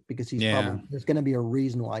 right? Because there's going to be a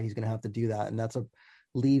reason why he's going to have to do that, and that's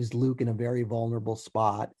leaves Luke in a very vulnerable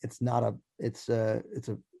spot. It's a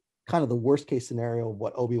kind of the worst case scenario of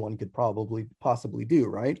what Obi-Wan could possibly do,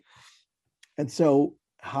 right? And so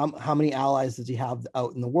how many allies does he have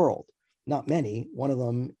out in the world? Not many. One of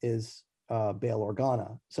them is Bail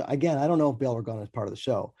Organa. So again, I don't know if Bail Organa is part of the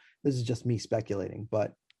show. This is just me speculating,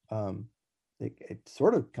 but it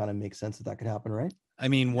sort of kind of makes sense that could happen, right? I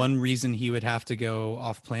mean, one reason he would have to go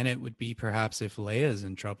off planet would be perhaps if Leia's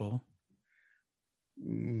in trouble.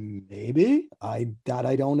 Maybe I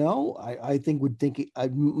don't know.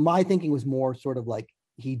 My thinking was more sort of like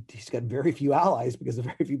he's got very few allies because of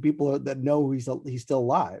very few people that know he's still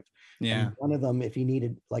alive. Yeah. And one of them, if he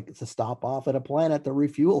needed like to stop off at a planet to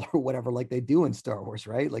refuel or whatever, like they do in Star Wars,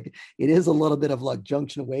 right? Like it is a little bit of like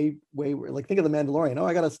junction way, like think of the Mandalorian. Oh,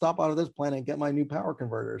 I got to stop out of this planet and get my new power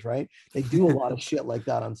converters, right? They do a lot of shit like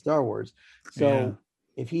that on Star Wars. So yeah.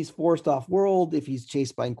 If he's forced off world, if he's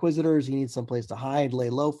chased by Inquisitors, he needs someplace to hide, lay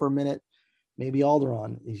low for a minute. Maybe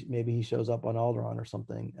Alderaan. Maybe he shows up on Alderaan or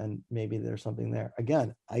something, and maybe there's something there.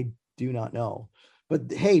 Again, I do not know.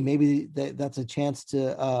 But hey, maybe that's a chance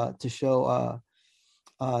to show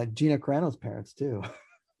Gina Carano's parents too.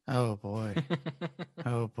 Oh boy.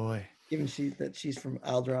 Oh boy. Given she's from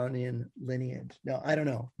Alderaanian lineage. No, I don't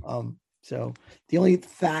know. So the only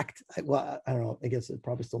fact, I don't know. I guess it's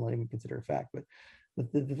probably still not even considered a fact, but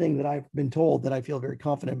the thing that I've been told that I feel very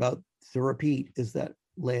confident about to repeat is that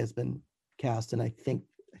Leia's been cast, and I think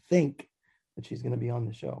that she's going to be on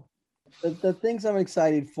the show. The things I'm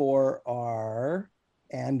excited for are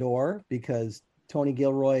Andor, because Tony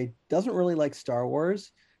Gilroy doesn't really like Star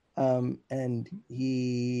Wars, and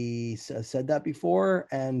he said that before,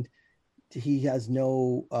 and he has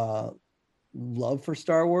no love for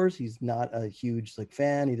Star Wars. He's not a huge like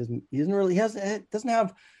fan. He doesn't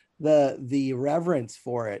have the reverence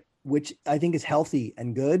for it, which I think is healthy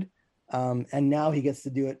and good. And now he gets to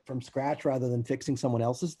do it from scratch rather than fixing someone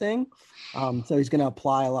else's thing. So he's going to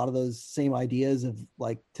apply a lot of those same ideas of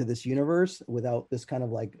like to this universe without this kind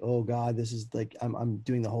of like, oh God, this is like I'm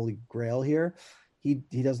doing the Holy Grail here. He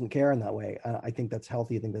doesn't care in that way. I think that's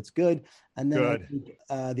healthy. I think that's good. And then Good. I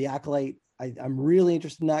think, the Acolyte, I'm really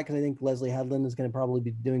interested in that because I think Leslie Headland is going to probably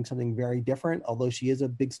be doing something very different. Although she is a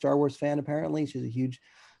big Star Wars fan, apparently she's a huge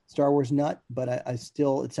Star Wars nut. But I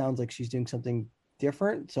still, it sounds like she's doing something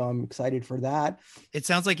different, so I'm excited for that. It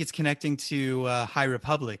sounds like it's connecting to High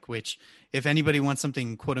Republic, which, if anybody wants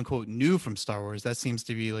something quote unquote new from Star Wars, that seems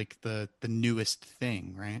to be like the newest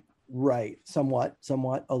thing, right? Right, somewhat.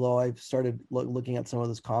 Although I've started looking at some of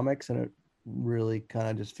those comics, and it really kind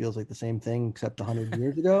of just feels like the same thing except 100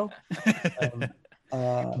 years ago.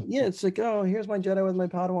 Yeah, it's like, oh, here's my Jedi with my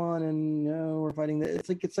Padawan, and we're fighting.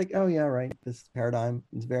 It's like, oh yeah, right. This paradigm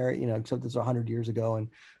is very, except it's 100 years ago, and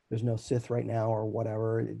there's no Sith right now or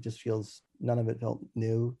whatever. It just feels, none of it felt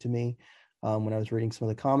new to me when I was reading some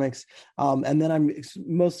of the comics. And then I'm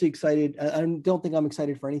mostly excited. I don't think I'm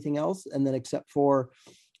excited for anything else, and then except for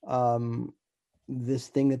this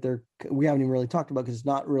thing that we haven't even really talked about because it's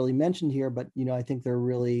not really mentioned here, but I think they're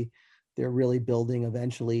really building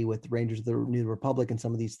eventually with Rangers of the New Republic and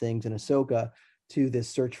some of these things in Ahsoka to this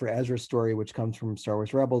search for Ezra story, which comes from Star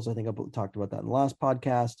Wars Rebels. I think I talked about that in the last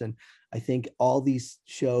podcast. And I think all these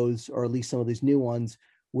shows, or at least some of these new ones,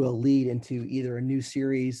 will lead into either a new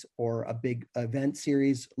series or a big event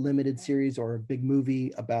series, limited series, or a big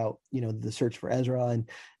movie about, the search for Ezra. And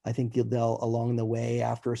I think they'll, along the way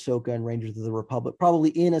after Ahsoka and Rangers of the Republic, probably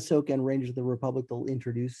in Ahsoka and Rangers of the Republic, they'll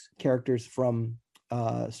introduce characters from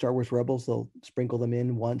Star Wars Rebels. They'll sprinkle them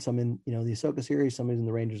in, some in the Ahsoka series, some in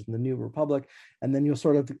the Rangers in the New Republic, and then you'll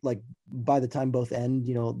sort of like, by the time both end,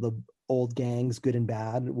 the old gangs, good and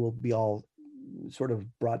bad, will be all sort of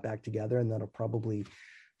brought back together, and that'll probably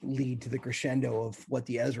lead to the crescendo of what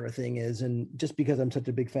the Ezra thing is. And just because I'm such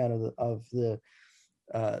a big fan of the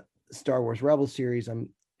Star Wars Rebels series,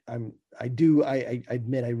 I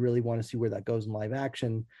admit I really want to see where that goes in live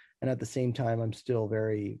action, and at the same time I'm still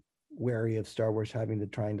very wary of Star Wars having to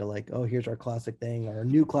trying to like, oh, here's our classic thing or a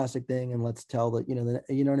new classic thing, and let's tell that, you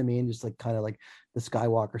know what I mean, just like kind of like the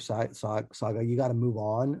Skywalker saga, you got to move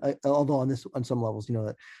on. Although on some levels,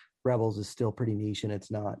 that Rebels is still pretty niche and it's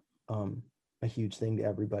not a huge thing to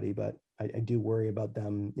everybody, but I do worry about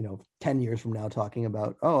them 10 years from now talking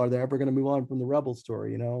about, oh, are they ever going to move on from the Rebel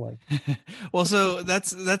story, like. Well, so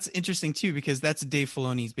that's interesting too, because that's Dave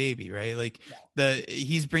Filoni's baby, right? Like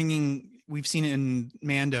he's bringing, we've seen it in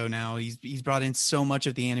Mando now, he's brought in so much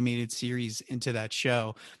of the animated series into that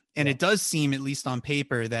show, and it does seem, at least on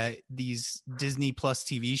paper, that these Disney Plus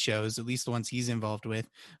TV shows, at least the ones he's involved with,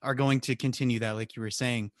 are going to continue that, like you were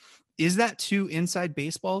saying. Is that too inside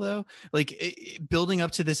baseball though? Like building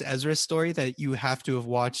up to this Ezra story that you have to have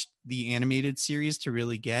watched the animated series to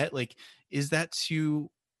really get, like, is that too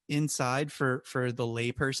inside for the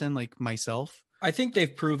layperson like myself? I think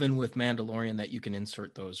they've proven with Mandalorian that you can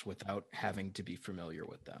insert those without having to be familiar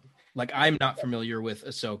with them. Like, I'm not familiar with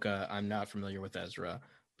Ahsoka, I'm not familiar with Ezra,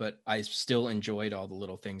 but I still enjoyed all the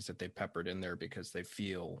little things that they peppered in there because they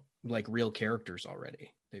feel like real characters already.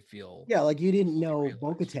 They feel, like you didn't know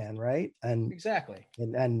Bo-Katan, right? And exactly,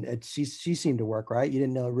 and she seemed to work, right? You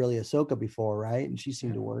didn't know really Ahsoka before, right? And she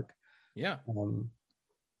seemed to work. Yeah.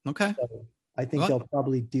 Okay. So I think they'll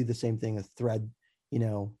probably do the same thing, a thread,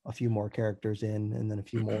 a few more characters in, and then a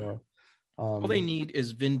few more. All they need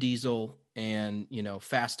is Vin Diesel and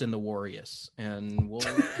Fast and the Warriors, and we'll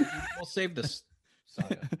save this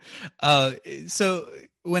saga. So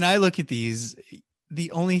when I look at these,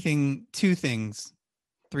 the only thing,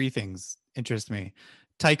 three things interest me: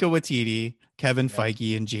 Taika Waititi, Kevin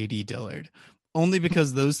Feige, and JD Dillard. Only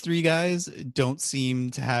because those three guys don't seem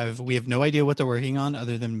to we have no idea what they're working on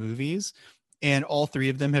other than movies. And all three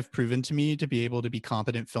of them have proven to me to be able to be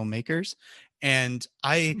competent filmmakers. And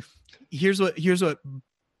here's what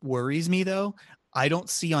worries me though. I don't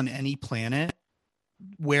see on any planet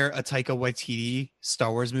where a Taika Waititi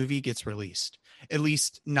Star Wars movie gets released, at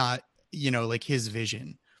least not, like his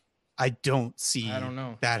vision. I don't see I don't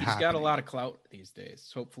know. that He's happening. got a lot of clout these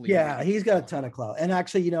days. Hopefully. Yeah, he's got a ton of clout. And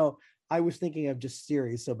actually, you know, I was thinking of just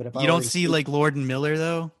series. So, but if You don't see like Lord and Miller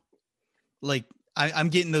though. Like I'm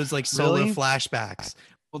getting those like solo Really? flashbacks.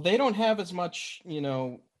 Well, they don't have as much,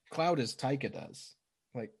 clout as Taika does.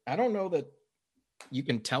 Like, I don't know that you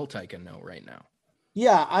can tell Taika no right now.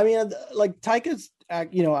 Yeah, I mean, like Taika's, I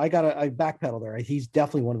backpedal there. He's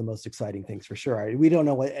definitely one of the most exciting things for sure. We don't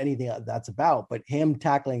know what anything that's about, but him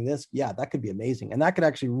tackling this, yeah, that could be amazing. And that could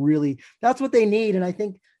actually really, that's what they need. And I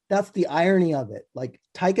think that's the irony of it. Like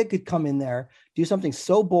Taika could come in there, do something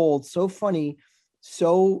so bold, so funny,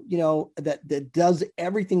 so, that does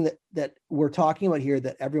everything that we're talking about here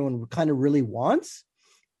that everyone kind of really wants.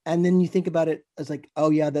 And then you think about it as like, oh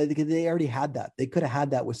yeah, they already had that. They could have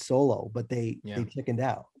had that with Solo, but they chickened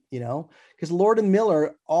out, because Lord and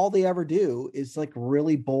Miller, all they ever do is like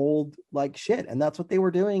really bold, like shit. And that's what they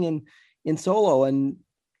were doing in Solo. And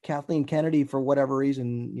Kathleen Kennedy, for whatever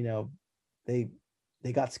reason, they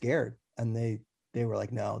got scared and they were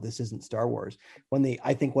like, no, this isn't Star Wars.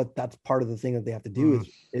 I think that's part of the thing that they have to do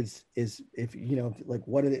is if, like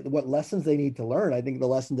what lessons they need to learn. I think the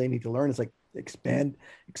lessons they need to learn is like, expand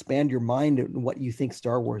your mind and what you think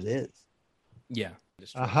Star Wars is. Yeah.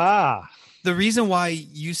 Aha. The reason why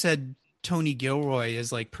you said Tony Gilroy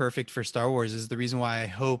is like perfect for Star Wars is the reason why I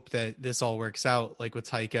hope that this all works out, like with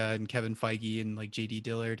Taika and Kevin Feige and like JD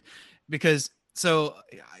Dillard, because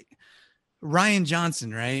Ryan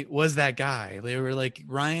Johnson, right, was that guy. They were like,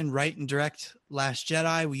 Ryan, write and direct Last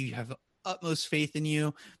Jedi. We have utmost faith in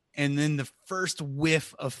you. And then the first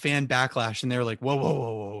whiff of fan backlash, and they were like, whoa, whoa,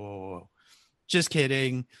 whoa, whoa, whoa, whoa. Just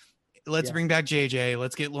kidding. Let's bring back JJ.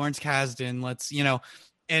 Let's get Lawrence Kasdan. Let's,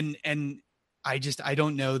 and I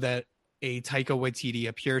don't know that a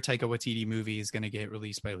pure Taika Waititi movie is going to get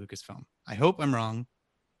released by Lucasfilm. I hope I'm wrong,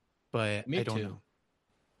 but I don't know.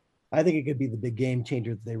 I think it could be the big game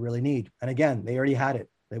changer that they really need. And again, they already had it.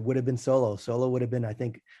 It would have been Solo. Solo would have been,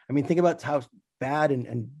 think about how bad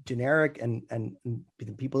and generic and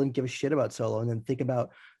people didn't give a shit about Solo. And then think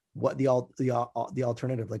about what the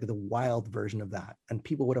alternative, like the wild version of that, and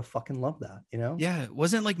people would have fucking loved that, Yeah,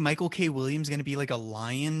 wasn't like Michael K. Williams going to be like a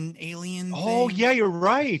lion alien Oh thing? yeah, you're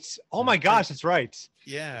right. Oh my gosh, that's right.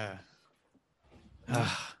 Yeah.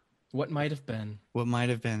 What might have been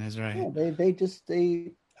is right. Yeah,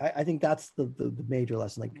 I think that's the major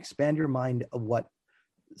lesson. Like, expand your mind of what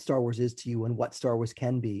Star Wars is to you and what Star Wars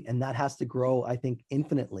can be, and that has to grow, I think,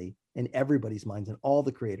 infinitely in everybody's minds and all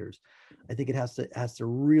the creators. I think it has to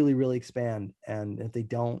really, really expand, and if they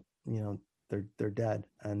don't, they're dead.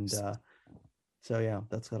 And so yeah,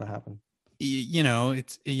 that's gonna happen.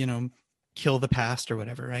 It's kill the past or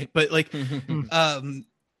whatever, right? But like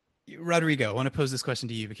Rodrigo, I want to pose this question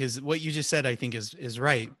to you, because what you just said I think is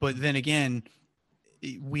right, but then again,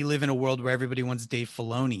 we live in a world where everybody wants Dave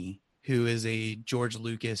Filoni, who is a George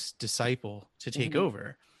Lucas disciple, to take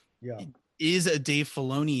over. Yeah. Is a Dave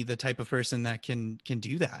Filoni the type of person that can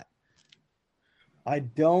do that? I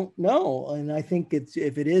don't know. And I think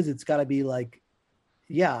if it is, it's gotta be like,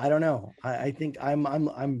 yeah, I don't know. I think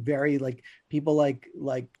I'm very like people like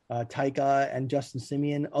Taika and Justin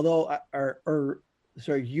Simeon, although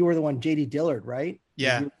sorry, you were the one, JD Dillard, right?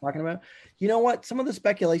 Yeah. You were talking about, what? Some of the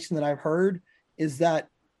speculation that I've heard is that,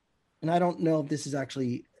 and I don't know if this is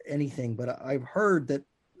actually anything, but I've heard that,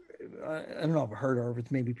 I don't know if I've heard or if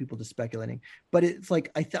it's maybe people just speculating, but it's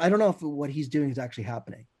like, I don't know if what he's doing is actually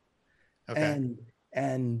happening. Okay.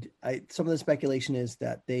 And some of the speculation is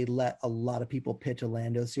that they let a lot of people pitch a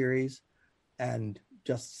Lando series, and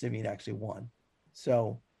Justin Simeon actually won.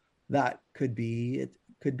 So that could be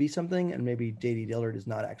something, and maybe JD Dillard is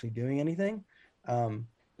not actually doing anything.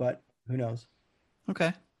 But who knows?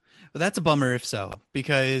 Okay. Well, that's a bummer if so,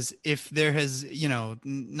 because if there has,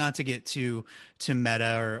 not to get too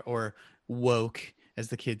meta or woke, as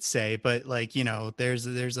the kids say, but like, there's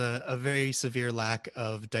a very severe lack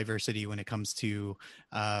of diversity when it comes to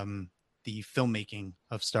the filmmaking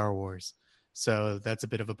of Star Wars. So that's a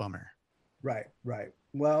bit of a bummer. Right.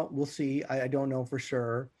 Well, we'll see. I don't know for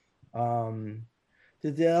sure. The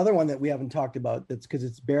other one that we haven't talked about, that's because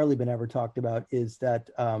it's barely been ever talked about, is that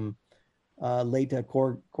Leta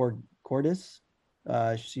Cordis.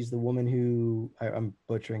 She's the woman who, I'm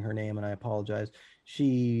butchering her name and I apologize.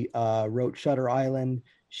 She wrote Shutter Island.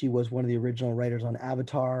 She was one of the original writers on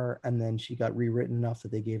Avatar, and then she got rewritten enough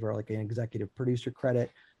that they gave her like an executive producer credit.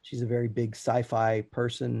 She's a very big sci-fi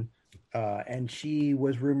person, and she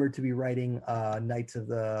was rumored to be writing Knights of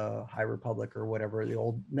the High Republic or whatever, the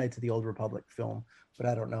old Knights of the Old Republic film, but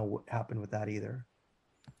I don't know what happened with that either.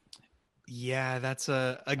 Yeah, that's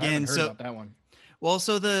again. I haven't heard about that one. Well,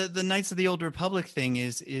 so the Knights of the Old Republic thing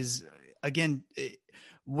is again,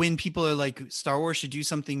 when people are like, Star Wars should do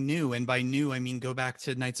something new, and by new I mean go back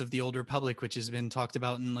to Knights of the Old Republic, which has been talked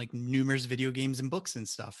about in like numerous video games and books and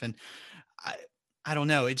stuff. And I I don't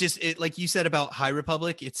know. It like you said about High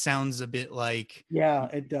Republic, it sounds a bit like, Yeah,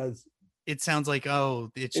 it does. it sounds like,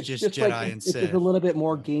 oh, it's just just like Jedi and it's just a Sith. little bit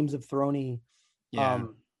more Games of Thrones Yeah.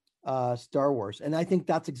 Star Wars. And I think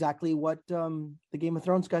that's exactly what the Game of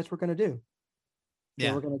Thrones guys were going to do. They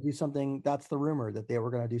Yeah. were going to do something. That's the rumor, that they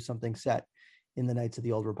were going to do something set in the Knights of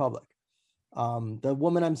the Old Republic. The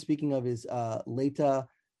woman I'm speaking of is Leta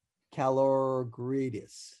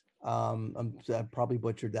Kalorgridis. I probably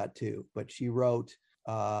butchered that too, but she wrote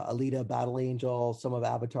Alita, Battle Angel, some of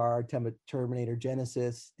Avatar, Terminator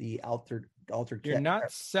Genesis, the Altered. You're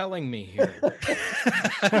not selling me here.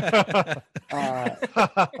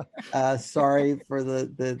 Sorry for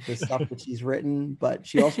the stuff that she's written, but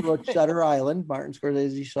she also wrote Shutter Island, Martin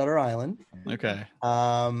Scorsese's Shutter Island. Okay.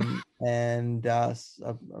 And I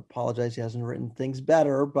apologize, she hasn't written things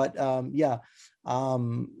better, but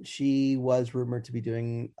she was rumored to be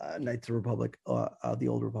doing Knights of the Republic, the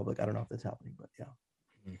Old Republic. I don't know if that's happening, but yeah.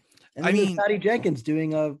 And I mean, Patty Jenkins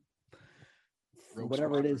doing a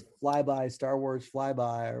whatever Squadron. it is, flyby, Star Wars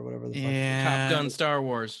flyby, or whatever the fuck. Yeah. Top Gun Star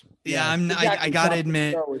Wars. Yeah, I exactly, gotta Top Gun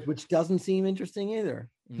admit, Star Wars, which doesn't seem interesting either.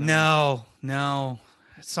 no.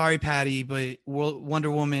 Sorry, Patty, but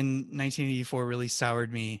Wonder Woman 1984 really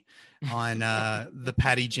soured me on the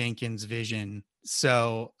Patty Jenkins vision.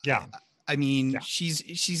 So Yeah. I mean, Yeah.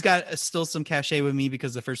 she's got still some cachet with me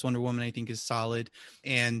because the first Wonder Woman I think is solid,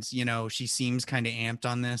 and you know she seems kind of amped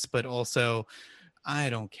on this, but also I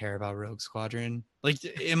don't care about Rogue Squadron. Like,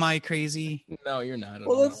 am I crazy? No, you're not.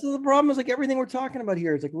 Well, that's the problem. Is like everything we're talking about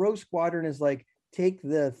here is like Rogue Squadron is like take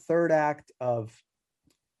the third act of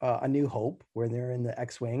A New Hope, where they're in the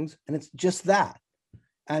X-wings, and it's just that,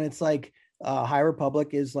 and it's like High Republic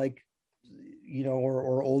is like, you know,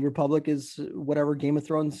 or Old Republic is whatever Game of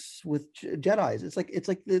Thrones with Jedis. It's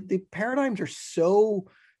like the paradigms are so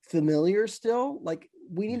familiar still. Like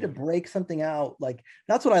we need to break something out. Like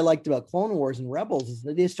that's what I liked about Clone Wars and Rebels, is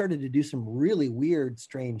that they started to do some really weird,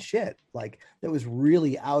 strange shit. Like that was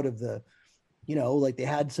really out of the, you know, like they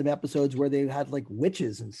had some episodes where they had like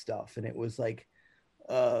witches and stuff, and it was like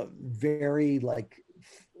very like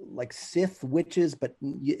Sith witches, but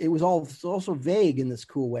it was also vague in this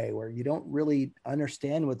cool way where you don't really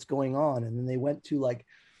understand what's going on. And then they went to like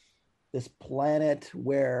this planet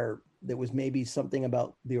where there was maybe something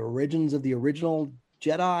about the origins of the original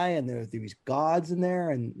Jedi, and there were these gods in there,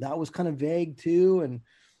 and that was kind of vague too. And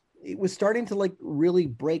it was starting to like really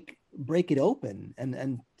break it open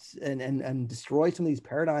and destroy some of these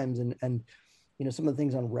paradigms. And you know, some of the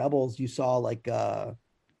things on Rebels you saw, like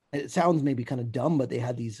it sounds maybe kind of dumb, but they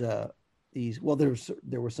had these well,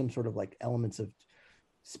 there were some sort of like elements of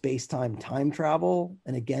time travel,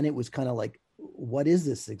 and again it was kind of like, what is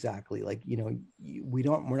this exactly? Like, you know,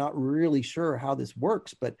 we're not really sure how this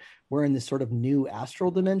works, but we're in this sort of new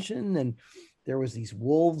astral dimension, and there was these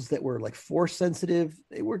wolves that were like force sensitive.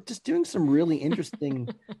 They were just doing some really interesting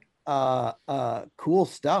cool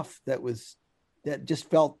stuff that just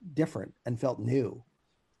felt different and felt new.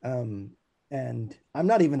 And I'm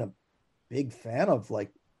not even a big fan of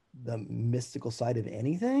like the mystical side of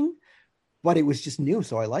anything, but it was just new,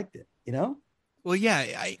 so I liked it, you know? Well, yeah,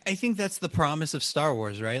 I think that's the promise of Star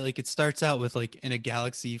Wars, right? Like it starts out with like in a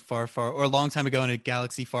galaxy far, far, or a long time ago in a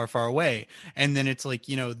galaxy far, far away. And then it's like,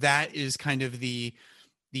 you know, that is kind of the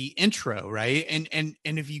intro, right? And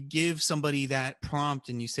if you give somebody that prompt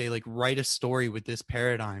and you say like, write a story with this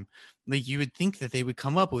paradigm, like you would think that they would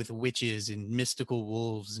come up with witches and mystical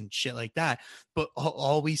wolves and shit like that. But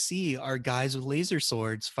all we see are guys with laser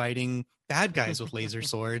swords fighting bad guys with laser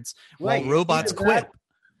swords Right. while robots Either that- quip.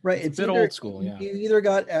 Right. It's a bit old school, yeah. You either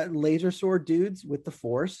got laser sword dudes with the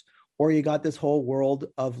Force, or you got this whole world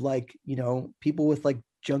of like, you know, people with like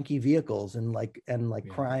junky vehicles and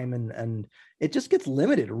crime, and it just gets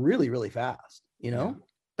limited really, really fast, you know? Yeah.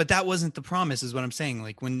 But that wasn't the promise, is what I'm saying.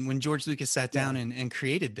 Like when George Lucas sat down and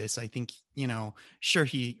created this, I think, you know, sure,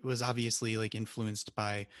 he was obviously like influenced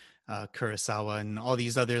by Kurosawa and all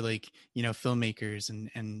these other like, you know, filmmakers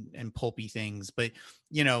and pulpy things. But,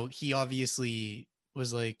 you know, he obviously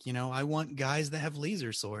was like, you know, I want guys that have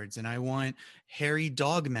laser swords, and I want hairy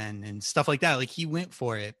dogmen and stuff like that. Like he went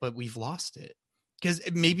for it, but we've lost it. Because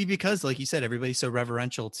like you said, everybody's so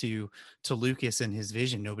reverential to Lucas and his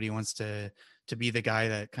vision. Nobody wants to be the guy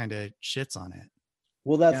that kind of shits on it.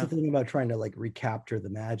 Well, that's the thing about trying to like recapture the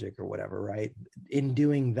magic or whatever, right? In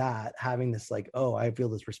doing that, having this like, oh, I feel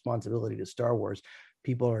this responsibility to Star Wars,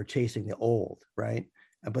 people are chasing the old, right?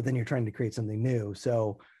 but then you're trying to create something new.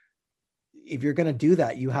 So if you're going to do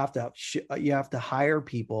that, you have to hire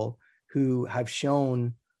people who have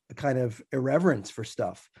shown a kind of irreverence for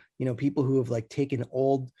stuff. People who have like taken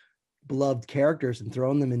old beloved characters and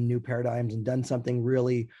thrown them in new paradigms and done something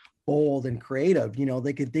really bold and creative.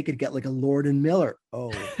 They could get like a Lord and Miller.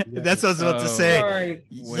 Oh, that's what I was about to say. Sorry.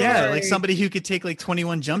 Yeah, like somebody who could take like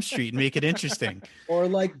 21 Jump Street and make it interesting. Or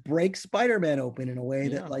like break Spider-Man open in a way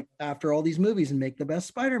that like after all these movies and make the best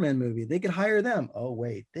Spider-Man movie. They could hire them. Oh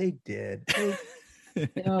wait, they did.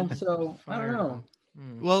 So I don't know.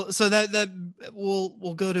 Well, so that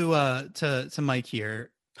we'll go to Mike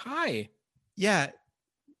here. Hi. Yeah.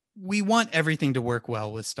 We want everything to work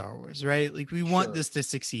well with Star Wars, right? Like we want this to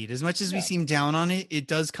succeed. As much as we seem down on it, it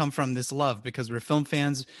does come from this love because we're film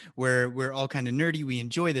fans, we're all kind of nerdy. We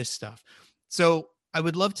enjoy this stuff. So I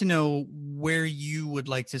would love to know where you would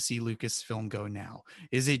like to see Lucasfilm go now.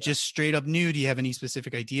 Is it just straight up new? Do you have any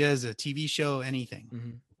specific ideas, a TV show,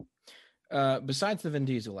 anything? Besides the Vin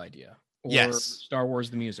Diesel idea. Or yes. Star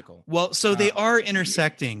Wars the musical. Well, so they are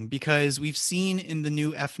intersecting because we've seen in the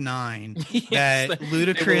new F9 that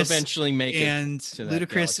Ludacris eventually make and to that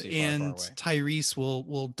Ludacris galaxy and far, far Tyrese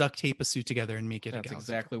will duct tape a suit together and make it. That's a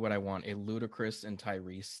galaxy. Exactly what I want. A Ludacris and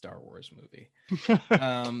Tyrese Star Wars movie.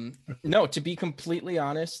 No, to be completely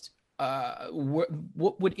honest, what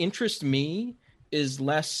would interest me is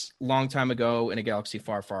less long time ago in a galaxy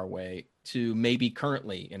far, far away to maybe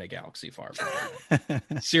currently in a galaxy far, far away.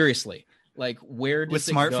 Seriously, like where does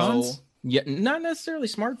it smartphones? go? Yeah, not necessarily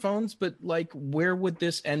smartphones, but like where would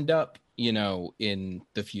this end up, in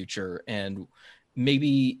the future? And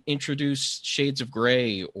maybe introduce shades of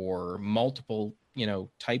gray or multiple,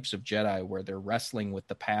 types of Jedi where they're wrestling with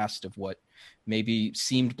the past of what maybe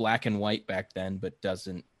seemed black and white back then, but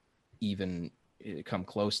doesn't even come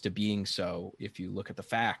close to being so if you look at the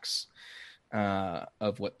facts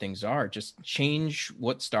of what things are. Just change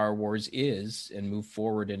what Star Wars is and move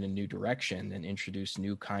forward in a new direction and introduce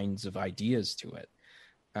new kinds of ideas to it.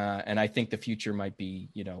 And I think the future might be,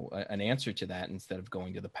 an answer to that instead of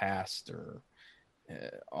going to the past or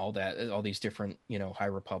all these different, High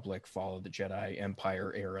Republic, Fall of the Jedi,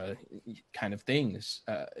 Empire era kind of things.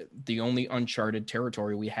 The only uncharted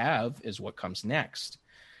territory we have is what comes next.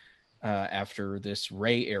 After this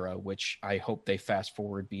Rey era, which I hope they fast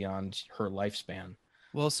forward beyond her lifespan.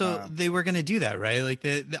 Well, so they were going to do that, right? Like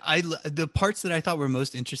the parts that I thought were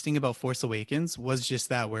most interesting about Force Awakens was just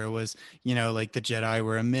that, where it was, like the Jedi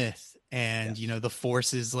were a myth and, the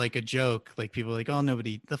Force is like a joke. Like people are like, oh,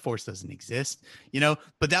 the Force doesn't exist,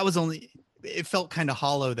 but that was it felt kind of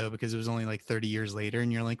hollow though, because it was only like 30 years later.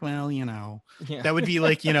 And you're like, well, that would be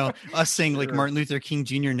like, us saying like Martin Luther King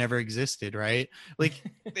Jr. never existed. Right. Like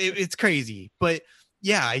it's crazy. But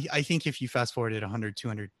yeah, I think if you fast forwarded 100,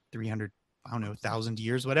 200, 300, I don't know, 1,000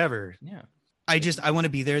 years, whatever. Yeah. I want to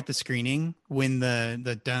be there at the screening when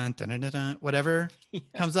the dun, dun, dun, dun, dun, whatever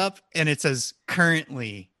comes up and it says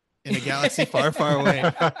currently in a galaxy far, far away,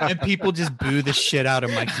 and people just boo the shit out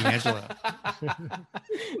of Mike D'Angelo.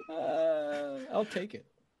 I'll take it.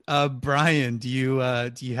 Brian, do you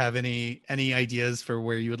have any ideas for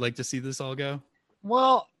where you would like to see this all go?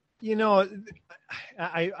 Well,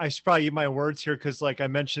 I should probably eat my words here because, like I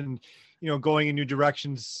mentioned, going in new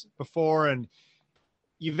directions before, and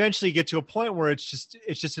you eventually get to a point where it's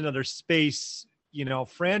just another space,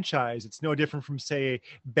 franchise. It's no different from, say,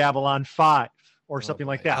 Babylon 5 or something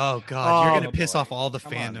like that. Oh God, you're gonna piss off all the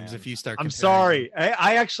fandoms if you start. I'm sorry.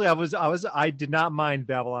 I did not mind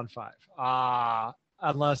Babylon 5.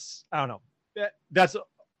 Unless I don't know. That's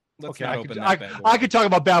okay. I could talk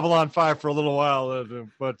about Babylon 5 for a little while,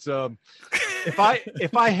 but if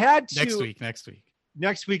I had to,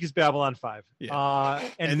 next week is Babylon 5. Yeah.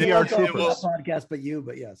 And we are troopers podcast, but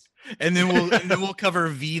yes. And then we'll cover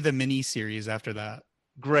V the mini series after that.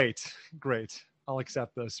 Great. I'll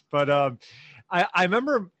accept this. But I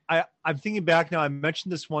remember I'm thinking back now. I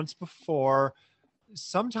mentioned this once before,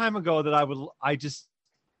 some time ago, that I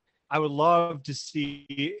would love to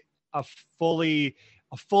see a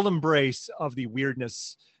full embrace of the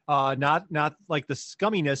weirdness, not like the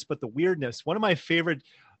scumminess, but the weirdness. One of my favorite,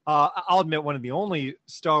 I'll admit, one of the only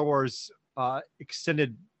Star Wars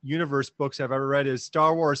extended universe books I've ever read is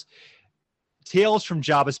Star Wars Tales from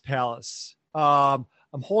Jabba's Palace. I'm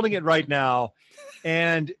holding it right now,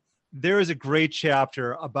 and there is a great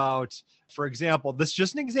chapter about, for example, this is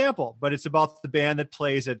just an example, but it's about the band that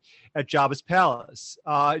plays at Jabba's Palace.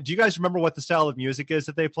 Do you guys remember what the style of music is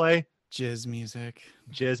that they play? Jizz music.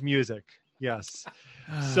 Yes.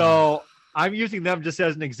 So I'm using them just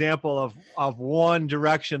as an example of one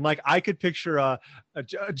direction. Like I could picture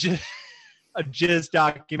a jizz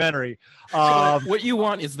documentary. What you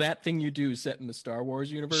want is that thing you do set in the Star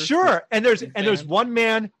Wars universe. Sure, and there's one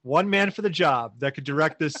man for the job that could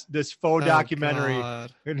direct this faux documentary.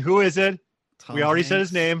 God. And who is it? Tom We already said Hanks?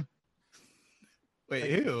 his name.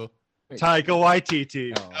 Wait, who? Taika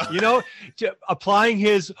Waititi. Oh. You know, applying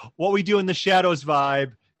his "What We Do in the Shadows"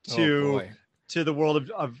 vibe to the world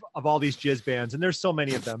of all these jizz bands, and there's so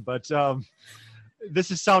many of them. But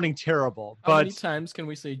this is sounding terrible. How But many times can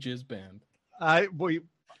we say jizz band? I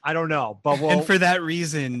don't know. But And for that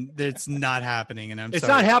reason, it's not happening. And it's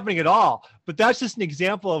sorry. not happening at all. But that's just an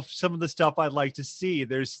example of some of the stuff I'd like to see.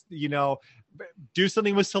 There's, do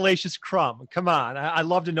something with Salacious Crumb. Come on, I'd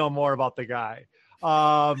love to know more about the guy.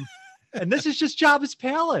 And this is just Jabba's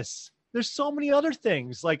palace. There's so many other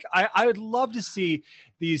things. Like I would love to see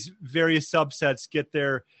these various subsets get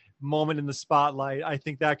their moment in the spotlight. I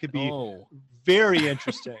think that could be very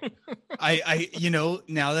interesting. I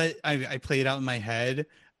now that I play it out in my head,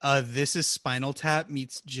 this is Spinal Tap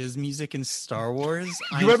meets jizz music in Star Wars.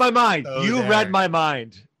 You read my mind. so You there. read my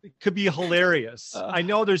mind. It could be hilarious. I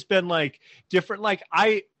know there's been like different, like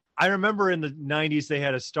I remember in the 90s they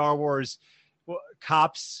had a Star Wars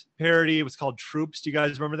cops parody. It was called Troops. Do you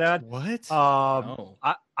guys remember that? What? No.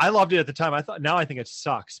 I loved it at the time. Now I think it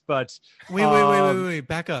sucks, but Wait,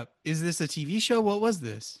 back up. Is this a TV show? What was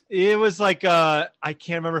this? it was like I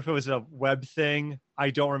can't remember if it was a web thing. I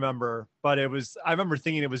don't remember, but I remember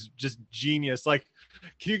thinking it was just genius. Like,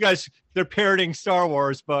 can you guys, they're parodying Star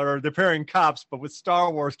Wars, or they're parodying cops, but with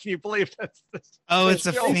Star Wars. Can you believe that's Oh, it's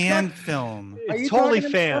a show? fan film. Are you It's totally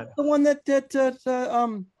talking fan. about the one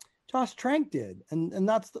that Josh Trank did, and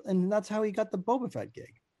that's how he got the Boba Fett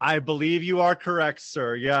gig. I believe you are correct,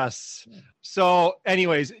 sir. Yes. So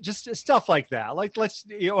anyways, just stuff like that. Like, let's,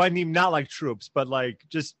 I mean, not like Troops, but like,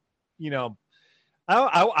 just,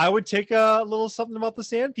 I would take a little something about the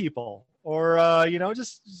Sand People, or,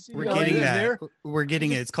 just, We're getting that. there. We're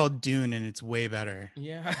getting it. It's called Dune, and it's way better.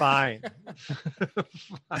 Yeah. Fine.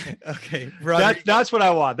 Fine. Okay, Roderick. That's what I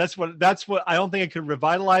want. That's what I don't think it could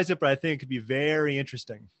revitalize it, but I think it could be very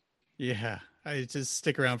interesting. Yeah, I just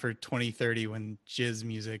stick around for 2030 when jizz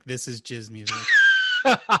music. This is jizz music.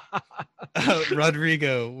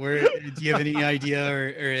 Rodrigo, do you have any idea or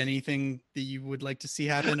anything that you would like to see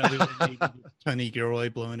happen other than Tony Gilroy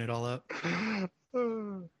blowing it all up? I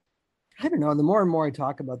don't know. The more and more I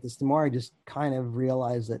talk about this, the more I just kind of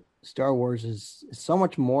realize that Star Wars is so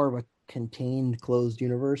much more of a contained, closed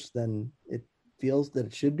universe than it feels that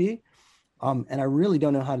it should be. And I really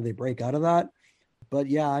don't know how do they break out of that. But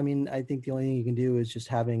yeah, I mean, I think the only thing you can do is just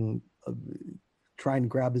try and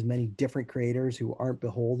grab as many different creators who aren't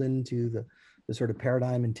beholden to the sort of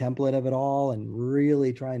paradigm and template of it all, and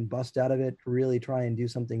really try and bust out of it, really try and do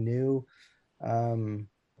something new,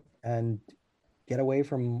 and get away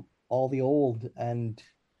from all the old.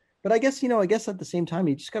 But I guess at the same time,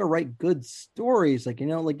 you just got to write good stories. I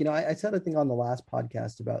said, I think on the last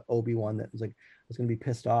podcast about Obi-Wan, that was like, I was going to be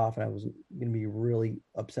pissed off and I was going to be really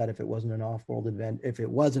upset if it wasn't an off-world event, if it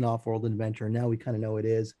was an off-world adventure. Now we kind of know it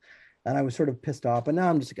is. And I was sort of pissed off, but now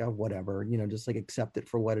I'm just like, oh, whatever, just like accept it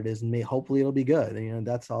for what it is, and hopefully it'll be good. And,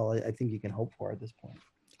 that's all I think you can hope for at this point.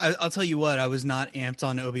 I'll tell you what, I was not amped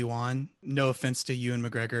on Obi-Wan. No offense to Ewan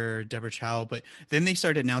McGregor or Deborah Chow, but then they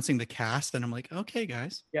started announcing the cast, and I'm like, okay,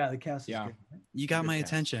 guys. Yeah, the cast is good. You got my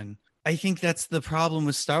cast. attention. I think that's the problem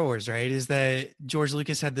with Star Wars, right? Is that George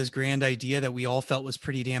Lucas had this grand idea that we all felt was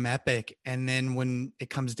pretty damn epic. And then when it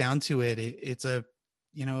comes down to it, it's a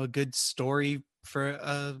good story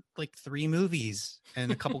for like 3 movies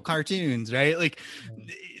and a couple cartoons, right? Like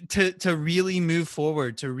to really move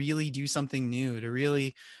forward, to really do something new, to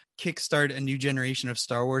really kickstart a new generation of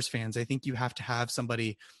Star Wars fans, I think you have to have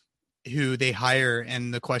somebody who they hire,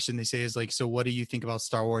 and the question they say is like, so what do you think about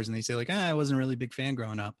Star Wars? And they say like, I wasn't really a big fan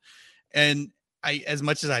growing up. And as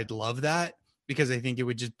much as I'd love that, because I think it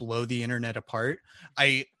would just blow the internet apart,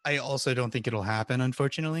 I also don't think it'll happen,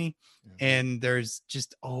 unfortunately. And there's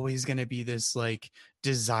just always going to be this like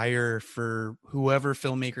desire for whoever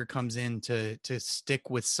filmmaker comes in to stick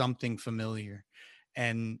with something familiar.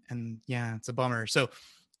 And yeah, it's a bummer. So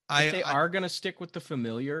if they are going to stick with the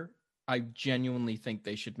familiar, I genuinely think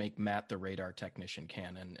they should make Matt the radar technician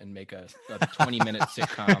canon and make a 20-minute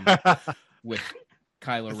sitcom with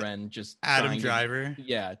Kylo Ren just Adam Driver.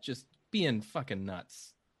 Just being fucking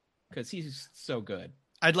nuts because he's so good.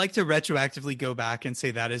 I'd like to retroactively go back and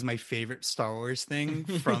say that is my favorite Star Wars thing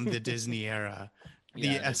from the Disney era.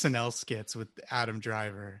 The SNL skits with Adam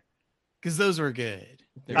Driver, because those were good.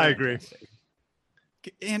 I agree.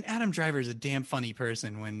 And Adam Driver is a damn funny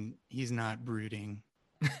person when he's not brooding.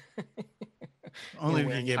 Only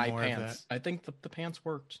we can get more pants. of that. I think the pants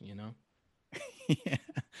worked, Yeah.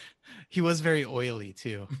 He was very oily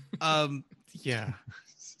too. Yeah.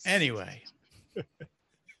 Anyway,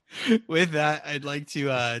 with that, I'd like to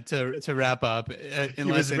wrap up. He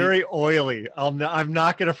was very oily. I'm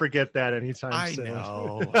not going to forget that anytime I soon.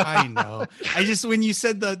 I know. I just, when you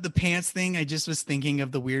said the pants thing, I just was thinking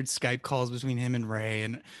of the weird Skype calls between him and Ray,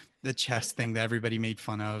 and the chest thing that everybody made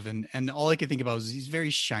fun of, and all I could think about was he's very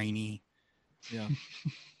shiny. Yeah.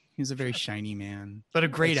 He's a very shiny man, but a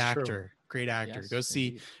great That's true. actor. Great actor. Yes, Go see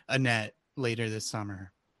indeed. Annette later this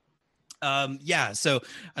summer. Yeah, so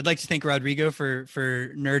I'd like to thank Rodrigo for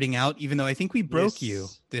nerding out, even though I think we broke you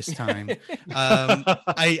this time.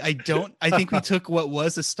 I think we took what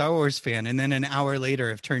was a Star Wars fan and then an hour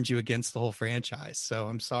later have turned you against the whole franchise. So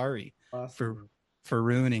I'm sorry Awesome. for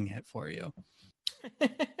ruining it for you.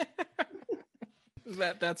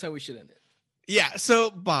 That's how we should end it. Yeah,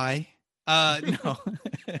 so bye. No.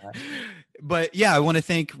 But yeah, I want to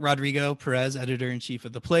thank Rodrigo Perez, editor-in-chief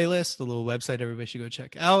of The Playlist, the little website everybody should go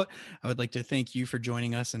check out. I would like to thank you for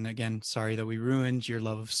joining us. And again, sorry that we ruined your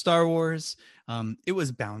love of Star Wars. It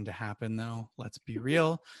was bound to happen, though. Let's be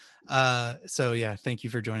real. So yeah, thank you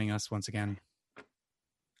for joining us once again.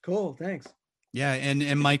 Cool. Thanks. Yeah,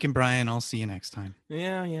 and Mike and Brian, I'll see you next time.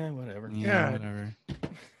 Yeah, whatever. Yeah, whatever.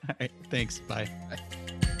 All right, thanks. Bye.